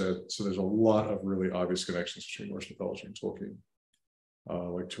first said, so there's a lot of really obvious connections between Norse mythology and Tolkien,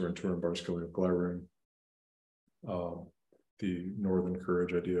 like Turin, Bars killing of Glaurung, the Northern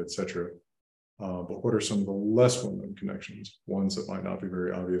courage idea, etc. But what are some of the less well-known connections, ones that might not be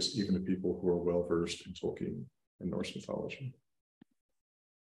very obvious, even to people who are well-versed in Tolkien and Norse mythology?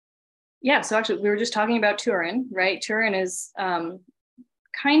 Yeah, so actually we were just talking about Turin, right? Turin is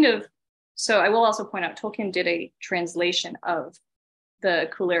kind of, so I will also point out Tolkien did a translation of the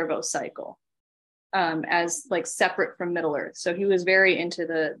Kullervo cycle as like separate from Middle Earth. So he was very into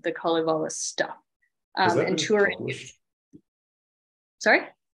the Kalevala stuff. And Turin. Published? Sorry?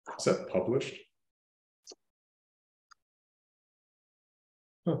 Is that published?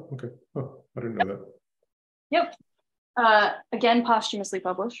 Oh, okay. Oh, I didn't know that. Yep. Again, posthumously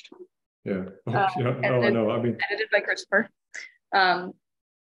published. Yeah. Oh, yeah. No, I know. I mean, edited by Christopher.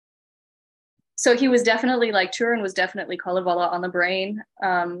 So he was definitely like Turin was definitely Kalevala on the brain.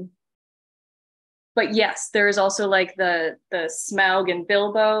 But yes, there is also like the Smaug and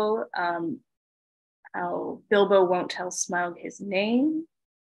Bilbo. How Bilbo won't tell Smaug his name,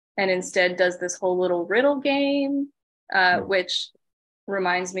 and instead does this whole little riddle game, which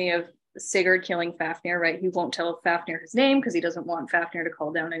reminds me of Sigurd killing Fafnir, right? He won't tell Fafnir his name because he doesn't want Fafnir to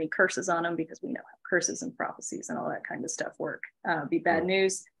call down any curses on him, because we know how curses and prophecies and all that kind of stuff work. Be bad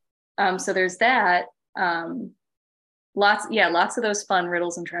news. So there's that. Lots of those fun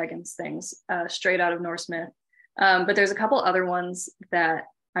riddles and dragons things, straight out of Norse myth. But there's a couple other ones that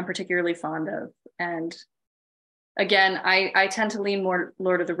I'm particularly fond of. And again, I tend to lean more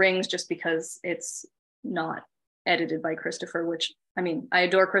Lord of the Rings just because it's not edited by Christopher, which, I mean, I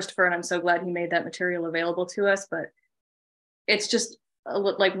adore Christopher and I'm so glad he made that material available to us, but it's just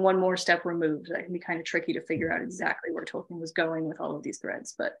like one more step removed. That can be kind of tricky to figure out exactly where Tolkien was going with all of these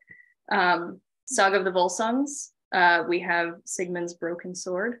threads. But Saga of the Volsungs, we have Sigmund's broken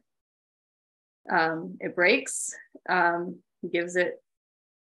sword. It breaks. He gives it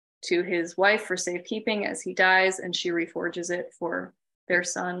to his wife for safekeeping as he dies, and she reforges it for their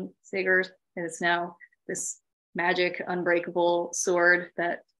son Sigurd, and it's now this magic unbreakable sword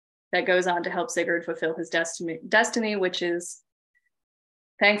that goes on to help Sigurd fulfill his destiny, which is,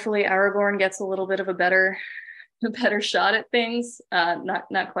 thankfully, Aragorn gets a little bit of a better shot at things,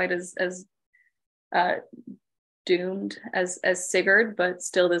 not quite as doomed as Sigurd, but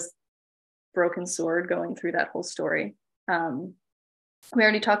still this broken sword going through that whole story. We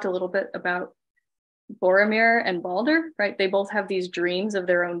already talked a little bit about Boromir and Balder, right? They both have these dreams of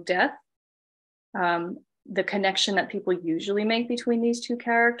their own death. The connection that people usually make between these two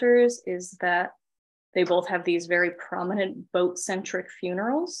characters is that they both have these very prominent boat-centric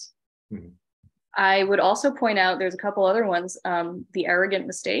funerals. Mm-hmm. I would also point out, there's a couple other ones, the arrogant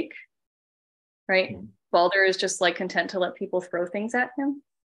mistake, right? Mm-hmm. Balder is just like content to let people throw things at him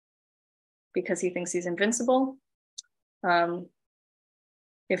because he thinks he's invincible.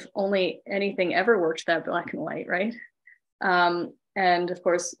 If only anything ever worked that black and white, right? And of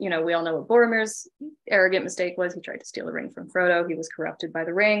course, we all know what Boromir's arrogant mistake was. He tried to steal the ring from Frodo. He was corrupted by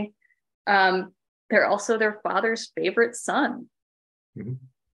the ring. They're also their father's favorite son. Mm-hmm.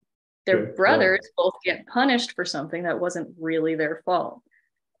 Their brothers both get punished for something that wasn't really their fault.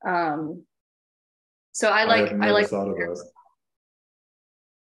 So I like thought of that.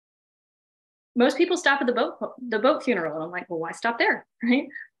 Most people stop at the boat funeral, and I'm like, well, why stop there, right?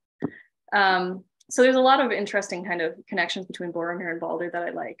 So there's a lot of interesting kind of connections between Boromir and Balder that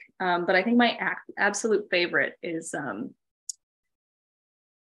I like. But I think my absolute favorite is,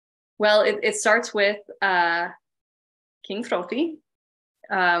 it starts with King Frothi,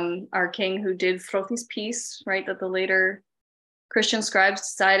 our king who did Frothi's peace, right? That the later Christian scribes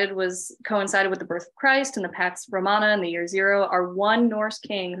decided coincided with the birth of Christ and the Pax Romana in the year 0, our one Norse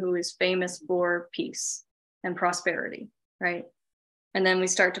king who is famous for peace and prosperity, right? And then we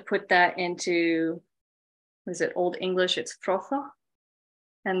start to put that into, Old English, it's Frotha.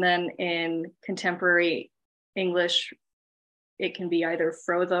 And then in contemporary English, it can be either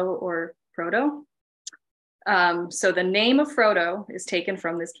Frodo or Frodo. So the name of Frodo is taken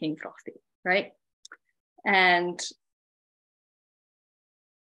from this King Frothi, right? And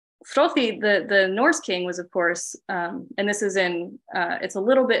Frothi, the Norse king, was, of course, and this is it's a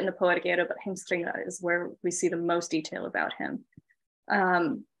little bit in the Poetic Edda, but Heimskringla is where we see the most detail about him.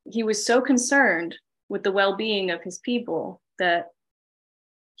 He was so concerned with the well-being of his people that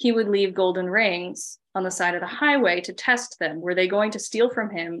he would leave golden rings on the side of the highway to test them. Were they going to steal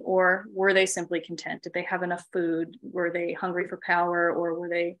from him, or were they simply content? Did they have enough food? Were they hungry for power, or were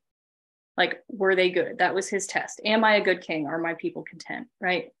they good? That was his test. Am I a good king? Are my people content,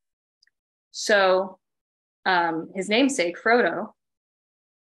 right? So his namesake, Frodo,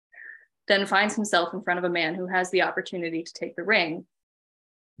 then finds himself in front of a man who has the opportunity to take the ring.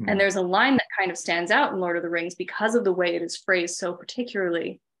 Mm. And there's a line that kind of stands out in Lord of the Rings because of the way it is phrased so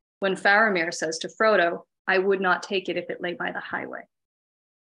particularly, when Faramir says to Frodo, I would not take it if it lay by the highway.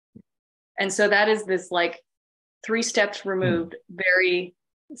 And so that is this 3 steps removed, very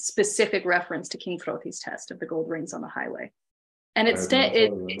specific reference to King Frothi's test of the gold rings on the highway. And it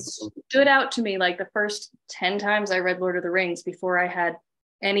stood out to me like the first 10 times I read Lord of the Rings before I had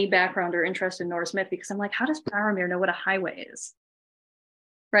any background or interest in Norse myth, because I'm like, how does Faramir know what a highway is?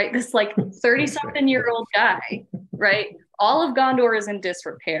 Right? This 30-something-year-old guy, right? All of Gondor is in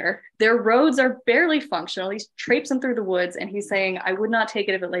disrepair. Their roads are barely functional. He's traipsing through the woods and he's saying, I would not take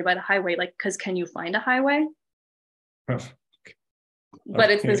it if it lay by the highway. Because can you find a highway? But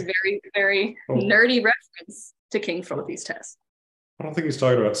it's this very, very nerdy reference to King Frothi's test. I don't think he's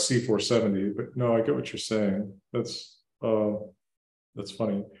talking about C470, but no, I get what you're saying. That's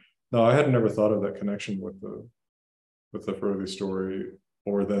funny. No, I had never thought of that connection with the Frothy story,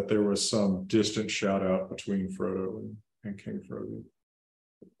 or that there was some distant shout out between Frodo and King Frothy.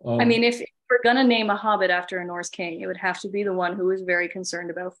 I mean, if we're gonna name a hobbit after a Norse king, it would have to be the one who was very concerned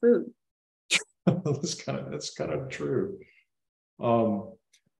about food. That's kind of true.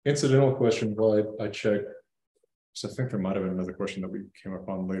 Incidental question while I check. So I think there might have been another question that we came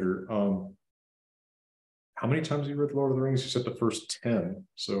upon later. How many times have you read The Lord of the Rings? You said the first 10.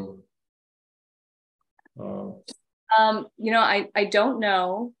 So, I don't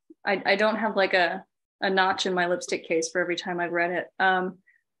know. I don't have a notch in my lipstick case for every time I've read it.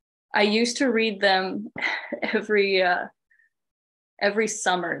 I used to read them every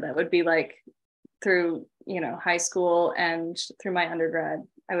summer. That would be through high school and through my undergrad.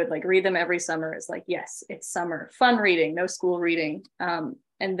 I would like read them every summer. It's like, yes, it's summer, fun reading, no school reading. And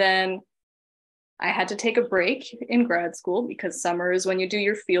then I had to take a break in grad school because summer is when you do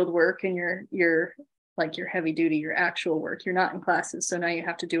your field work and your like your heavy duty, your actual work. You're not in classes. So now you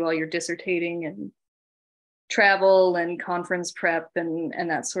have to do all your dissertating and travel and conference prep and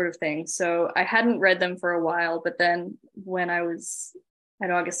that sort of thing. So I hadn't read them for a while, but then when I was at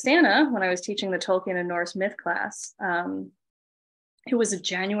Augustana, when I was teaching the Tolkien and Norse myth class, it was a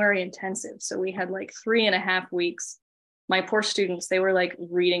January intensive. So we had like 3.5 weeks. My poor students, they were like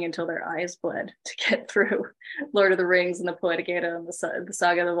reading until their eyes bled to get through Lord of the Rings and the Poetic Edda and the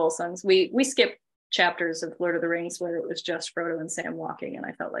Saga of the Volsungs. We skipped chapters of Lord of the Rings where it was just Frodo and Sam walking, and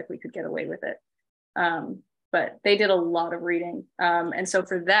I felt like we could get away with it. But they did a lot of reading. And so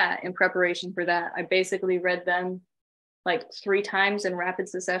for that, in preparation for that, I basically read them like 3 times in rapid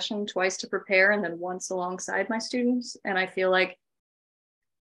succession, twice to prepare, and then once alongside my students. And I feel like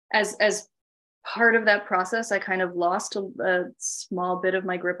as part of that process, I kind of lost a small bit of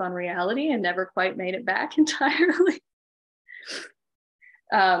my grip on reality and never quite made it back entirely.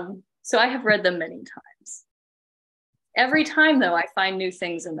 So I have read them many times. Every time, though, I find new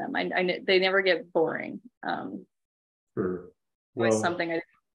things in them. They never get boring. Sure. Well, it was something I didn't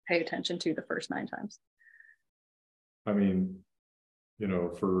pay attention to the first 9 times. I mean,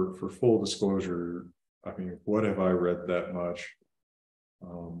 for full disclosure, I mean, what have I read that much?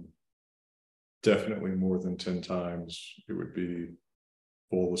 Definitely more than 10 times. It would be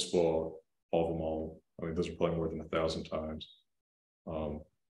Full Spa, all of them all. I mean, those are probably more than 1,000 times.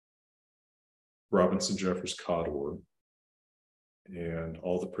 Robinson Jeffers' Codor, and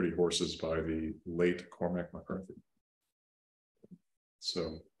All the Pretty Horses by the late Cormac McCarthy.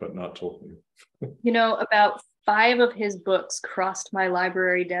 So, but not Tolkien. About 5 of his books crossed my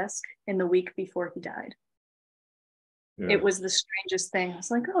library desk in the week before he died. Yeah. It was the strangest thing. I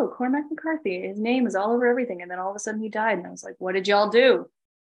was like, oh, Cormac McCarthy, his name is all over everything. And then all of a sudden he died. And I was like, what did y'all do?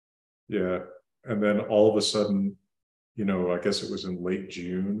 Yeah. And then all of a sudden, I guess it was in late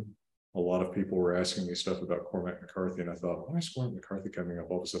June, a lot of people were asking me stuff about Cormac McCarthy. And I thought, why is Cormac McCarthy coming up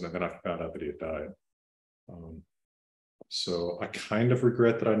all of a sudden? And then I found out that he had died. So I kind of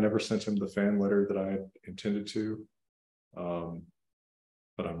regret that I never sent him the fan letter that I had intended to.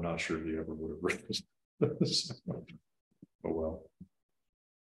 But I'm not sure he ever would have read this. Oh,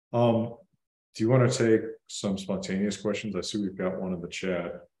 well. Do you want to take some spontaneous questions? I see we've got one in the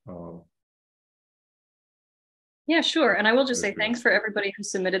chat. Yeah, sure. And I will just say thanks for everybody who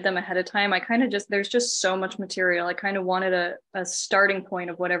submitted them ahead of time. I kind of there's just so much material. I kind of wanted a starting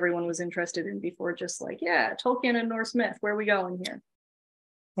point of what everyone was interested in before just like, yeah, Tolkien and Norse myth, where are we going here?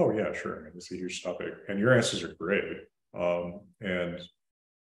 Oh, yeah, sure. I mean, it's a huge topic. And your answers are great. And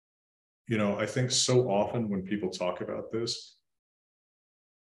I think so often when people talk about this,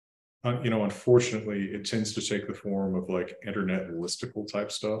 unfortunately, it tends to take the form of like internet listicle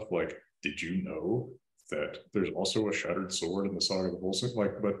type stuff. Like, did you know that there's also a shattered sword in the Saga of the Volsung?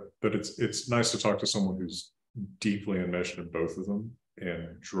 Like, but it's nice to talk to someone who's deeply enmeshed in both of them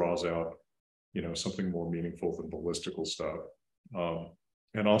and draws out, something more meaningful than the listicle stuff.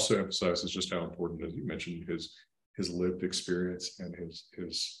 And also emphasizes just how important, as you mentioned, his lived experience and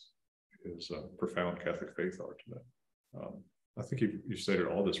his profound Catholic faith are to that. I think you stated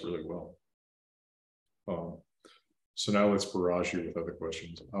all this really well. So now let's barrage you with other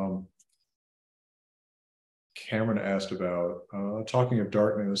questions. Cameron asked about talking of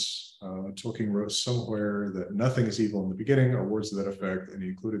darkness. Tolkien wrote somewhere that nothing is evil in the beginning, or words to that effect, and he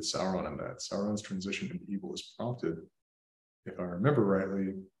included Sauron in that. Sauron's transition into evil is prompted, if I remember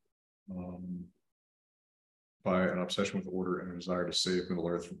rightly, by an obsession with order and a desire to save Middle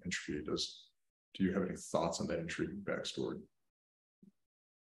Earth from entropy. Do you have any thoughts on that intriguing backstory?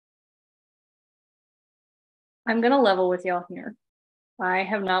 I'm going to level with y'all here. I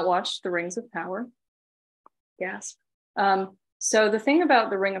have not watched The Rings of Power. Gasp. So the thing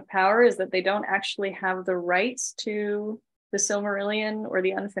about the Ring of Power is that they don't actually have the rights to the Silmarillion or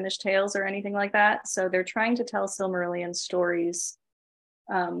the Unfinished Tales or anything like that. So they're trying to tell Silmarillion stories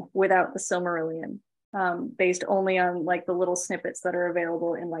without the Silmarillion, based only on like the little snippets that are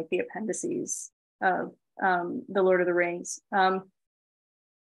available in like the appendices of the Lord of the Rings.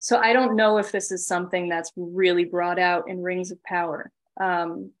 So I don't know if this is something that's really brought out in Rings of Power.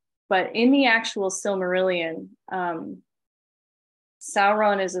 But in the actual Silmarillion,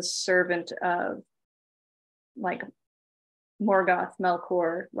 Sauron is a servant of like Morgoth,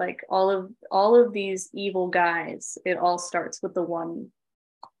 Melkor, like all of these evil guys. It all starts with the one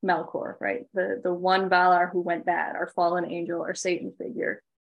Melkor, right? The one Valar who went bad, our fallen angel, our Satan figure.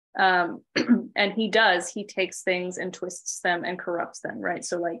 And he takes things and twists them and corrupts them, right?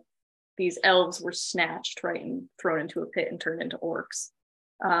 So like these elves were snatched, right, and thrown into a pit and turned into orcs.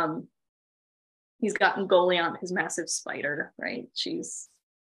 He's gotten Goliant, his massive spider, right? She's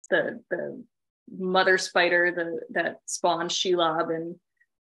the mother spider that spawned Shelob, and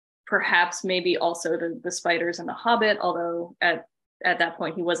perhaps maybe also the spiders in the Hobbit, although at that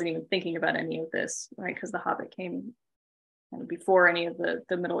point he wasn't even thinking about any of this, right? Because the Hobbit came kind of before any of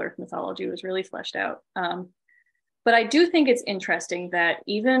the Middle Earth mythology was really fleshed out. But I do think it's interesting that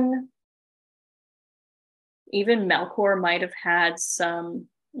even Melkor might have had some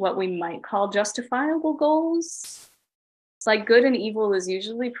what we might call justifiable goals. It's like good and evil is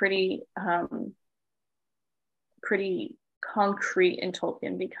usually pretty concrete in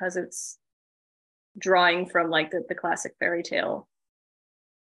Tolkien because it's drawing from like the classic fairy tale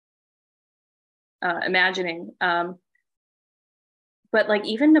imagining. But like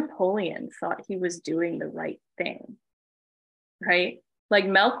even Napoleon thought he was doing the right thing, right? Like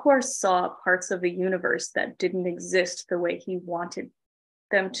Melkor saw parts of the universe that didn't exist the way he wanted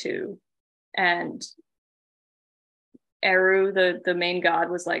them to. And Eru, the main god,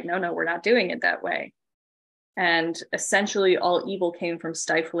 was like, no, we're not doing it that way. And essentially all evil came from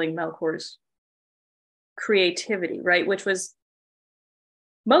stifling Melkor's creativity, right? Which was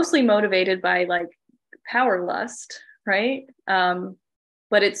mostly motivated by like power lust, right?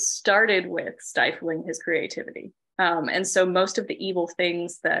 But it started with stifling his creativity. And so most of the evil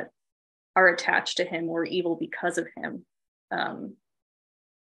things that are attached to him were evil because of him.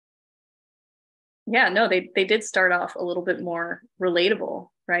 They did start off a little bit more relatable,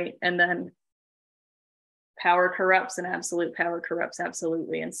 right? And then power corrupts and absolute power corrupts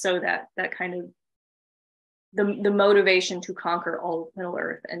absolutely. And so that kind of the motivation to conquer all of Middle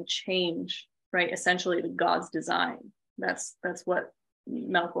Earth and change, right? Essentially the god's design. That's what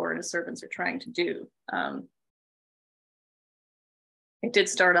Melkor and his servants are trying to do. It did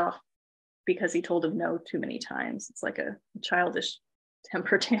start off because he told him no too many times. It's like a childish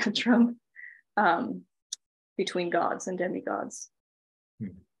temper tantrum between gods and demigods.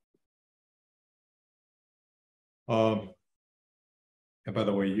 And by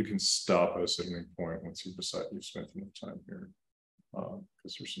the way, you can stop us at any point once you decide you've spent enough time here,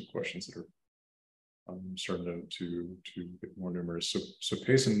 because there's some questions that are starting to get more numerous. So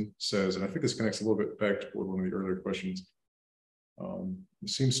Payson says, and I think this connects a little bit back to one of the earlier questions. It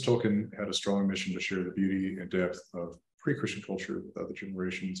seems Tolkien had a strong mission to share the beauty and depth of pre-Christian culture with other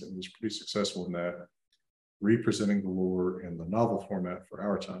generations, and was pretty successful in that, representing the lore in the novel format for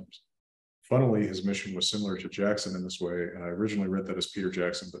our times. Funnily, his mission was similar to Jackson in this way, and I originally read that as Peter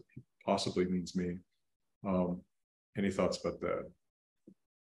Jackson, but possibly means me. Any thoughts about that?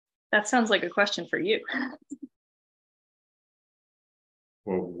 That sounds like a question for you.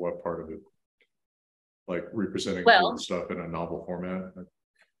 Well, what part of it? Like representing stuff in a novel format?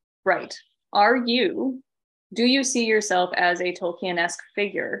 Right. Do you see yourself as a Tolkien-esque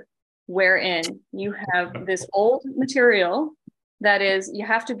figure wherein you have this old material that is, you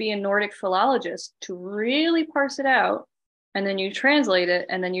have to be a Nordic philologist to really parse it out, and then you translate it,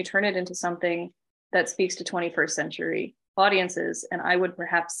 and then you turn it into something that speaks to 21st century audiences, and I would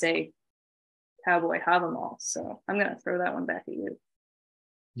perhaps say Cowboy Have 'Em All. So I'm going to throw that one back at you.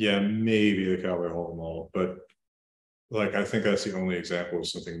 Yeah, maybe the Cowboy Have 'Em All, but like I think that's the only example of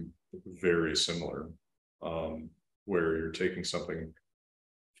something very similar, where you're taking something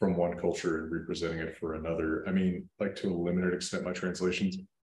from one culture and representing it for another. I mean, like to a limited extent, my translations,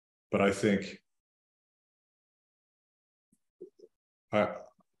 but I think I'm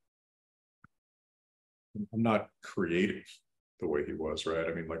not creative the way he was, right?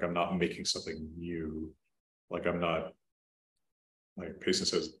 I mean, like I'm not making something new. Like I'm not, like Payson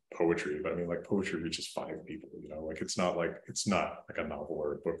says poetry, but I mean like poetry reaches 5 people, you know, like it's not like a novel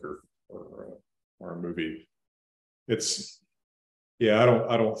or a book or a movie. I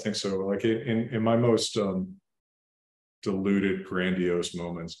don't think so. Like in my most deluded, grandiose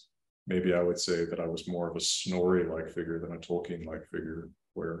moments, maybe I would say that I was more of a Snorri-like figure than a Tolkien-like figure,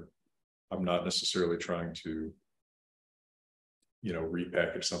 where I'm not necessarily trying to, you know,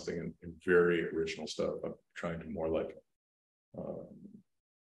 repackage something in very original stuff. I'm trying to more like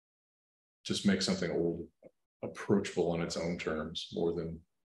just make something old approachable on its own terms more than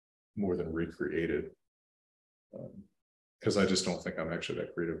recreate it. Because I just don't think I'm actually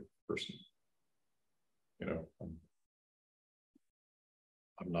that creative person. You know, I'm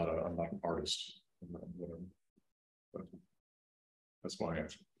not an artist. But that's my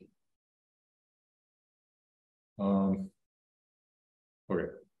answer.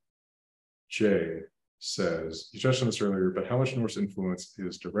 Okay. Jay, says, you touched on this earlier, but how much Norse influence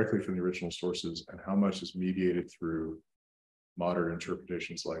is directly from the original sources and how much is mediated through modern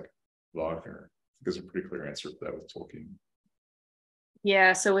interpretations like Wagner? I think there's a pretty clear answer for that with Tolkien.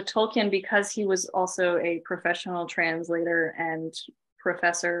 Yeah, so with Tolkien, because he was also a professional translator and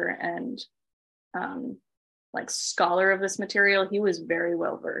professor and like scholar of this material, he was very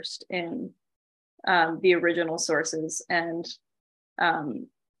well versed in the original sources. And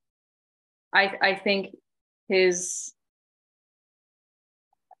I think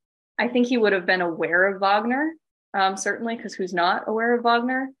he would have been aware of Wagner, certainly, because who's not aware of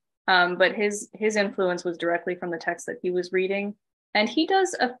Wagner? But his influence was directly from the text that he was reading. And he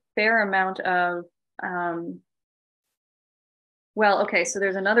does a fair amount of, well, okay, so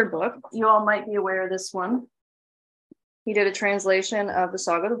there's another book. You all might be aware of this one. He did a translation of the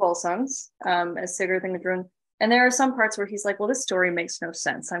Saga of the Volsungs as Sigurd the Gudrun. And there are some parts where he's like, well, this story makes no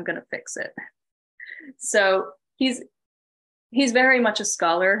sense. I'm going to fix it. So he's very much a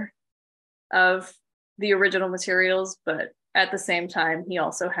scholar of the original materials, but at the same time, he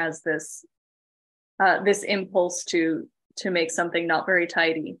also has this impulse to make something not very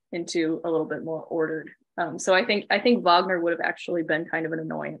tidy into a little bit more ordered. So I think Wagner would have actually been kind of an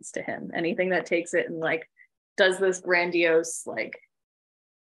annoyance to him. Anything that takes it and like does this grandiose, like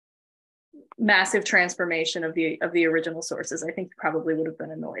massive transformation of the original sources, I think he probably would have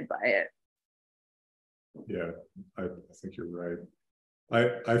been annoyed by it. Yeah, I think you're right.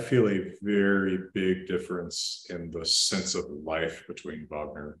 I feel a very big difference in the sense of life between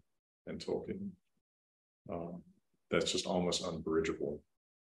Wagner and Tolkien. That's just almost unbridgeable.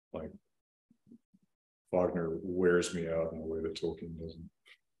 Like Wagner wears me out in a way that Tolkien doesn't.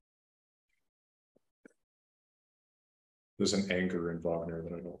 There's an anger in Wagner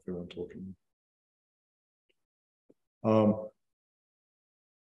that I don't feel in Tolkien.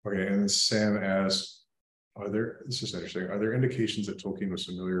 Okay, and Sam asks, this is interesting, are there indications that Tolkien was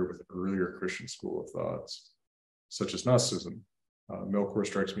familiar with earlier Christian school of thoughts, such as Gnosticism? Melkor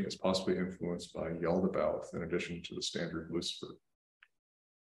strikes me as possibly influenced by Yaldabaoth in addition to the standard Lucifer.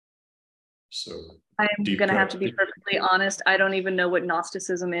 So I'm going to have to be perfectly honest. I don't even know what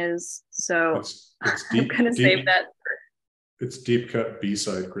Gnosticism is. So it's I'm going to save that. It's deep cut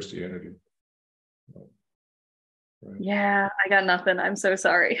B-side Christianity. Right. Yeah, I got nothing. I'm so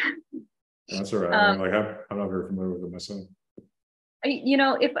sorry. That's all right. I'm not very familiar with it myself.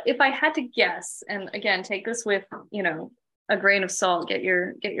 If I had to guess, and again, take this with, a grain of salt, get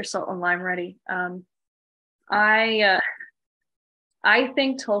your salt and lime ready. I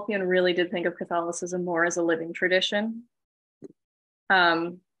think Tolkien really did think of Catholicism more as a living tradition,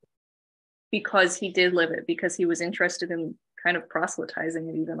 because he did live it, because he was interested in kind of proselytizing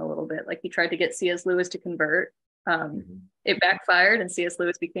it even a little bit. Like he tried to get C.S. Lewis to convert. It backfired, and C.S.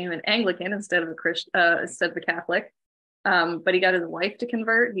 Lewis became an Anglican instead of a Catholic. But he got his wife to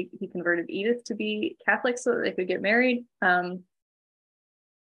convert. He converted Edith to be Catholic so that they could get married. I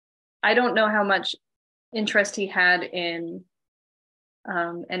don't know how much interest he had in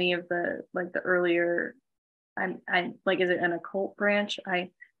any of the earlier. I like, is it an occult branch? I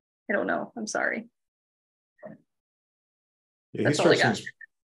don't know. I'm sorry. Yeah, he strikes me as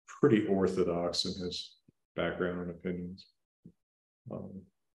pretty orthodox in his background and opinions. But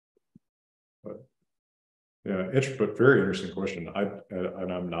yeah, but very interesting question.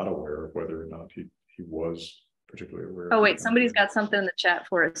 I'm not aware of whether or not he was particularly aware. Oh wait, somebody's got something in the chat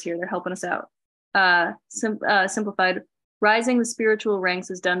for us here. They're helping us out. Simplified. Rising the spiritual ranks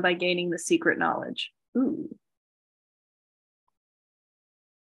is done by gaining the secret knowledge. Ooh.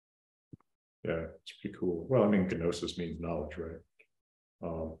 Yeah, it's pretty cool. Well, I mean, gnosis means knowledge, right?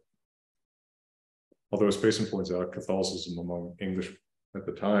 Although, as Payson points out, Catholicism among English at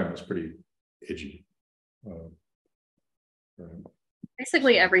the time was pretty edgy. Right.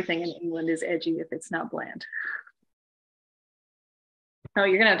 Basically, everything in England is edgy if it's not bland. Oh,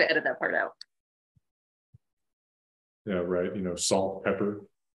 you're gonna have to edit that part out. Yeah, right. Salt, pepper.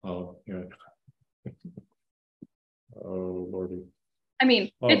 Yeah. Oh Lordy. I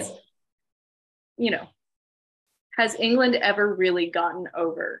mean, it's has England ever really gotten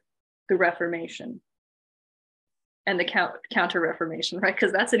over the Reformation and the Counter-Reformation, right?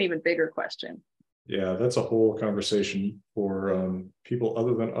 Because that's an even bigger question. Yeah, that's a whole conversation for people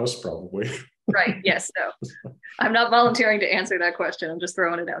other than us, probably. Right. Yes. No, I'm not volunteering to answer that question. I'm just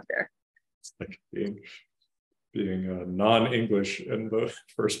throwing it out there. It's like being non-English in the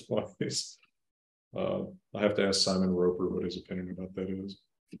first place. I have to ask Simon Roper what his opinion about that is.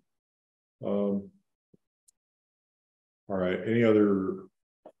 All right. Any other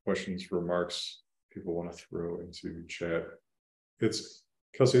questions, remarks people want to throw into chat?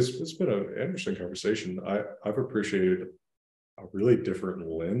 Kelsey, it's been an interesting conversation. I've appreciated a really different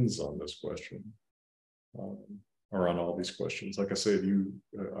lens on this question, um, or on all these questions. Like I said,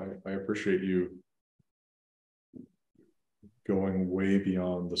 I appreciate you going way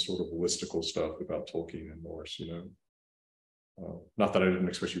beyond the sort of listicle stuff about Tolkien and Norse, not that I didn't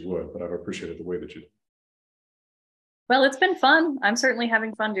expect you would, but I've appreciated the way that you did. Well, it's been fun. I'm certainly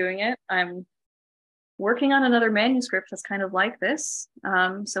having fun doing it. I'm working on another manuscript that's kind of like this.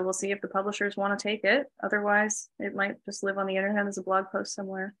 So we'll see if the publishers want to take it. Otherwise, it might just live on the internet as a blog post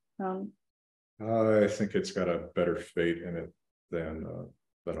somewhere. I think it's got a better fate in it than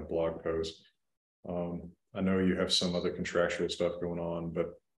a blog post. I know you have some other contractual stuff going on,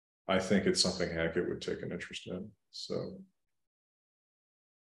 but I think it's something Hackett would take an interest in. So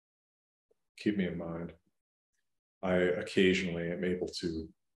keep me in mind. I occasionally am able to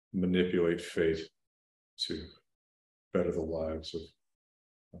manipulate fate to better the lives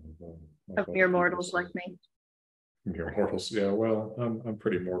of mere mortals like me. Mere mortals, yeah. Well, I'm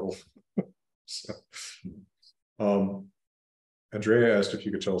pretty mortal. So, Andrea asked if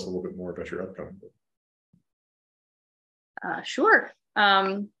you could tell us a little bit more about your upcoming book. Sure.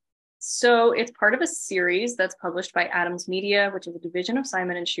 So it's part of a series that's published by Adams Media, which is a division of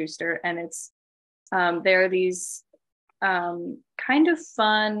Simon & Schuster, and it's there are these kind of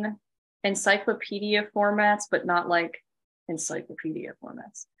fun encyclopedia formats, but not like encyclopedia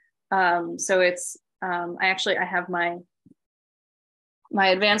formats. So it's I have my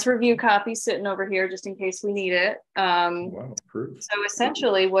advanced review copy sitting over here just in case we need it. Wow, proof. So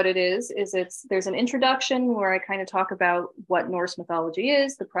essentially what it is there's an introduction where I kind of talk about what Norse mythology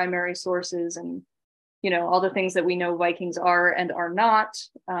is, the primary sources, and all the things that we know Vikings are and are not,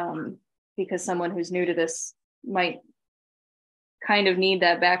 because someone who's new to this might kind of need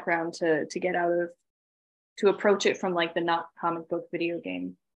that background to get out of, to approach it from like the not comic book video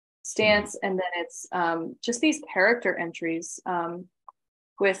game stance. And then it's just these character entries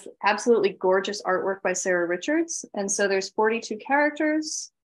with absolutely gorgeous artwork by Sarah Richards. And so there's 42 characters,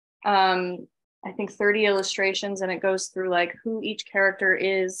 I think 30 illustrations, and it goes through like who each character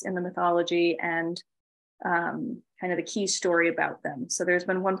is in the mythology and kind of the key story about them. So there's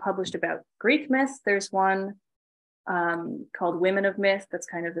been one published about Greek myth. There's one called Women of Myth. That's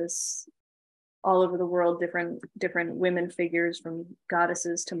kind of this all over the world, different women figures, from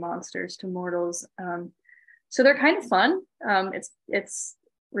goddesses to monsters to mortals. So they're kind of fun. It's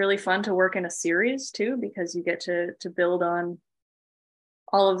really fun to work in a series too, because you get to build on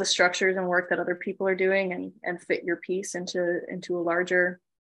all of the structures and work that other people are doing and fit your piece into a larger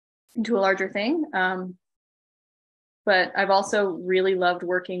thing. But I've also really loved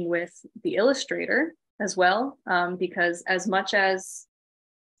working with the illustrator as well, because as much as,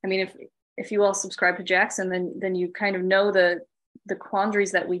 I mean, if you all subscribe to Jackson, then you kind of know the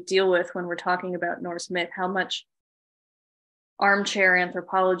quandaries that we deal with when we're talking about Norse myth, how much armchair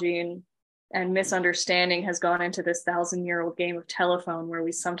anthropology and misunderstanding has gone into this 1,000-year-old game of telephone, where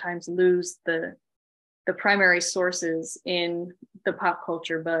we sometimes lose the primary sources in the pop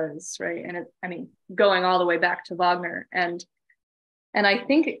culture buzz, right? And going all the way back to Wagner. And I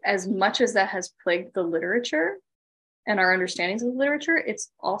think as much as that has plagued the literature and our understandings of literature,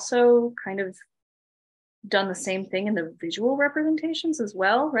 it's also kind of done the same thing in the visual representations as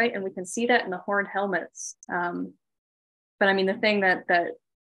well, right? And we can see that in the horned helmets. But I mean, the thing that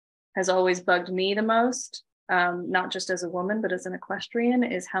has always bugged me the most, not just as a woman, but as an equestrian,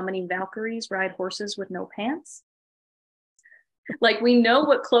 is how many Valkyries ride horses with no pants. Like, we know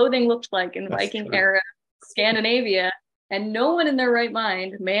what clothing looked like in Viking era Scandinavia, and no one in their right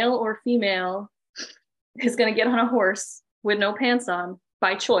mind, male or female, is going to get on a horse with no pants on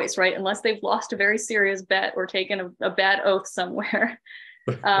by choice, right? Unless they've lost a very serious bet or taken a bad oath somewhere.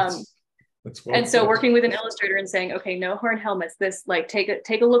 And so working with an illustrator and saying, okay, no horned helmets, this, like, take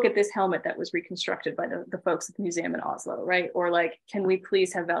a look at this helmet that was reconstructed by the folks at the museum in Oslo, right? Or like, can we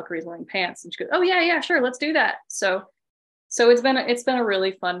please have Valkyries wearing pants? And she goes, oh yeah, sure, let's do that. So it's been a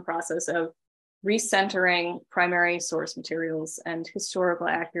really fun process of recentering primary source materials and historical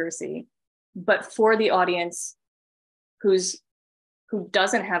accuracy, but for the audience who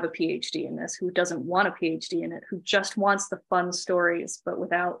doesn't have a PhD in this, who doesn't want a PhD in it, who just wants the fun stories, but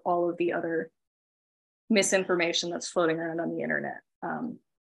without all of the other misinformation that's floating around on the internet.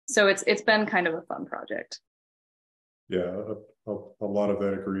 So it's been kind of a fun project. Yeah, a lot of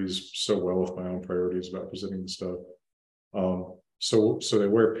that agrees so well with my own priorities about presenting the stuff. So they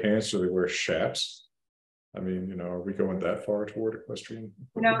wear pants, or they wear chaps? I mean, are we going that far toward equestrian?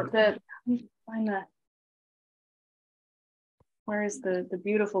 Where is the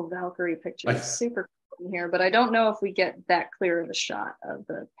beautiful Valkyrie picture? Super cool. here, but I don't know if we get that clear of a shot of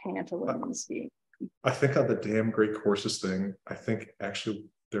the pantaloons being. I think on the damn great courses thing, I think actually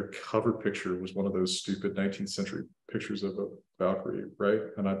their cover picture was one of those stupid 19th century pictures of a Valkyrie, right?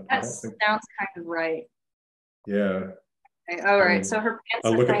 And I don't think sounds kind of right. Yeah. Okay, all right. So her pants. I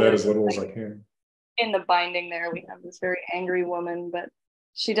look at that as little as I can. In the binding there, we have this very angry woman, but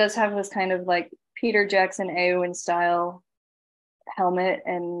she does have this kind of like Peter Jackson Eowyn style helmet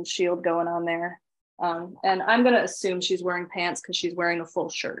and shield going on there. And I'm going to assume she's wearing pants because she's wearing a full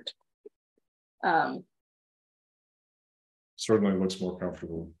shirt. Certainly looks more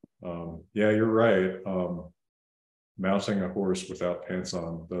comfortable. Yeah, you're right. Mounting a horse without pants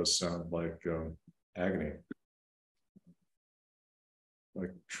on does sound like agony.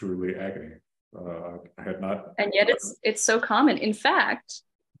 Like truly agony. I had not. And yet it's so common. In fact,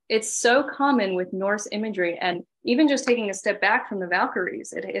 it's so common with Norse imagery, and even just taking a step back from the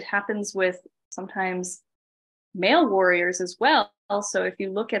Valkyries, it happens with sometimes male warriors as well. Also, if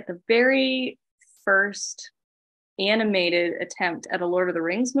you look at the very first animated attempt at a Lord of the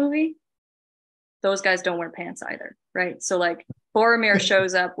Rings movie, those guys don't wear pants either, right? So like Boromir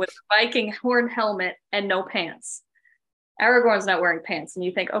shows up with a Viking horn helmet and no pants. Aragorn's not wearing pants, and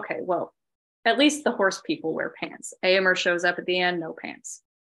you think, okay, well, at least the horse people wear pants. Éomer shows up at the end, no pants.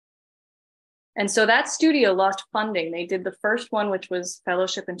 And so that studio lost funding. They did the first one, which was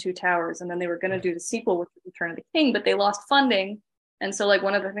Fellowship and Two Towers, and then they were going to do the sequel, which was Return of the King, but they lost funding. And so like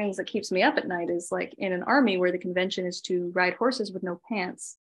one of the things that keeps me up at night is like in an army where the convention is to ride horses with no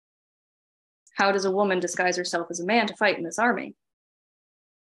pants. How does a woman disguise herself as a man to fight in this army?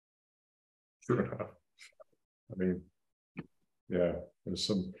 Sure enough. I mean, yeah, there's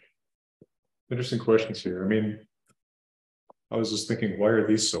some interesting questions here. I mean, I was just thinking, why are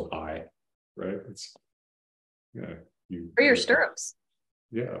these so high? Right? It's for your stirrups.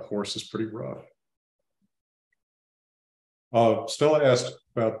 Yeah, a horse is pretty rough. Stella asked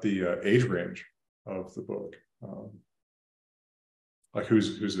about the age range of the book. Like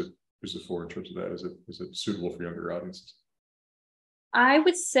who's it for in terms of that? Is it suitable for younger audiences? I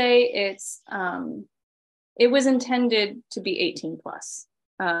would say it was intended to be 18 plus.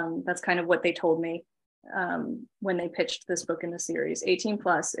 That's kind of what they told me when they pitched this book in the series. 18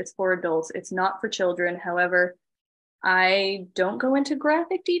 plus, it's for adults, it's not for children. However, I don't go into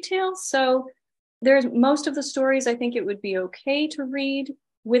graphic details. So there's most of the stories I think it would be okay to read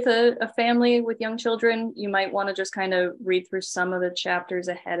with a family with young children. You might want to just kind of read through some of the chapters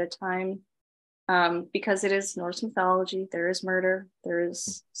ahead of time because it is Norse mythology. There is murder, there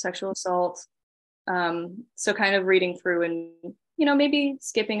is sexual assault. So kind of reading through and, maybe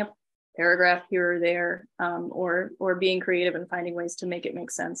skipping a paragraph here or there, or being creative and finding ways to make it make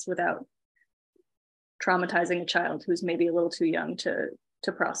sense without traumatizing a child who's maybe a little too young to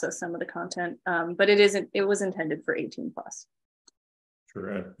process some of the content. But it was intended for 18 plus. Sure.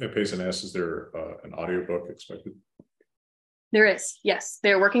 And Payson asks, is there an audiobook expected? There is, yes.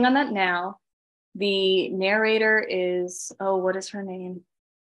 They're working on that now. The narrator is, what is her name?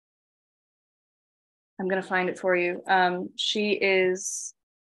 I'm going to find it for you. She is,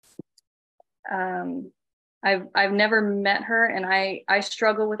 I've never met her, and I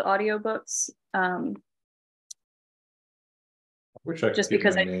struggle with audiobooks. Just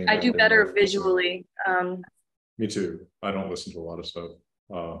because I do better visually. Me too. I don't listen to a lot of stuff.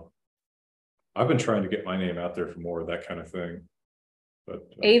 I've been trying to get my name out there for more of that kind of thing. But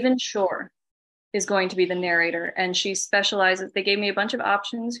Avon Shore is going to be the narrator, and she specializes. They gave me a bunch of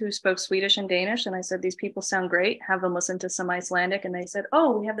options who spoke Swedish and Danish, and I said, these people sound great. Have them listen to some Icelandic. And they said,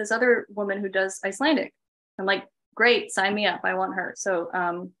 oh, we have this other woman who does Icelandic. I'm like, great, sign me up. I want her. So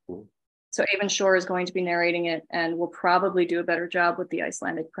cool. So Avon Shore is going to be narrating it, and will probably do a better job with the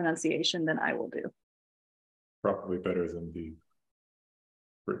Icelandic pronunciation than I will do. Probably better than the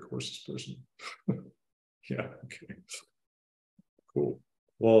great courses person. Yeah, okay. Cool.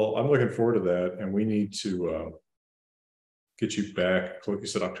 Well, I'm looking forward to that, and we need to get you back. You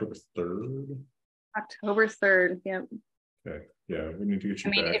said October 3rd? October 3rd, yep. Okay, yeah, we need to get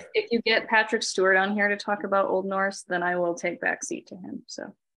you back. If you get Patrick Stewart on here to talk about Old Norse, then I will take back seat to him,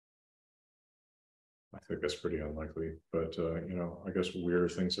 so. I think that's pretty unlikely, but I guess weirder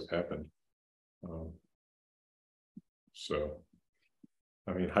things have happened. So,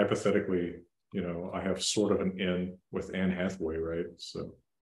 I mean, hypothetically, I have sort of an in with Anne Hathaway, right? So,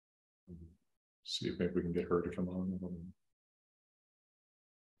 see if maybe we can get her to come on.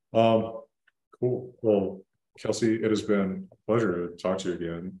 Cool. Well, Kelsey, it has been a pleasure to talk to you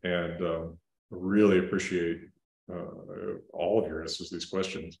again, and really appreciate all of your answers to these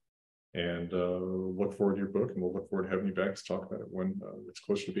questions. And look forward to your book, and we'll look forward to having you back to talk about it when it's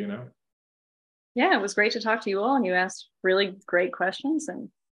closer to being out. Yeah, it was great to talk to you all, and you asked really great questions and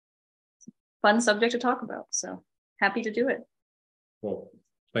fun subject to talk about. So happy to do it. Well,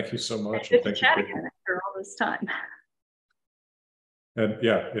 thank you so much. Good And to thank chat you. again after all this time. And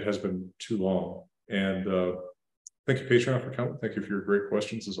yeah, it has been too long. And thank you, Patreon, for coming. Thank you for your great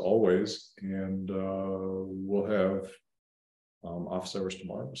questions as always. And we'll have office hours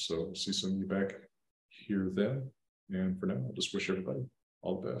tomorrow. So see some of you back here then. And for now, I'll just wish everybody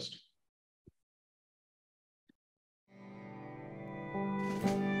all the best.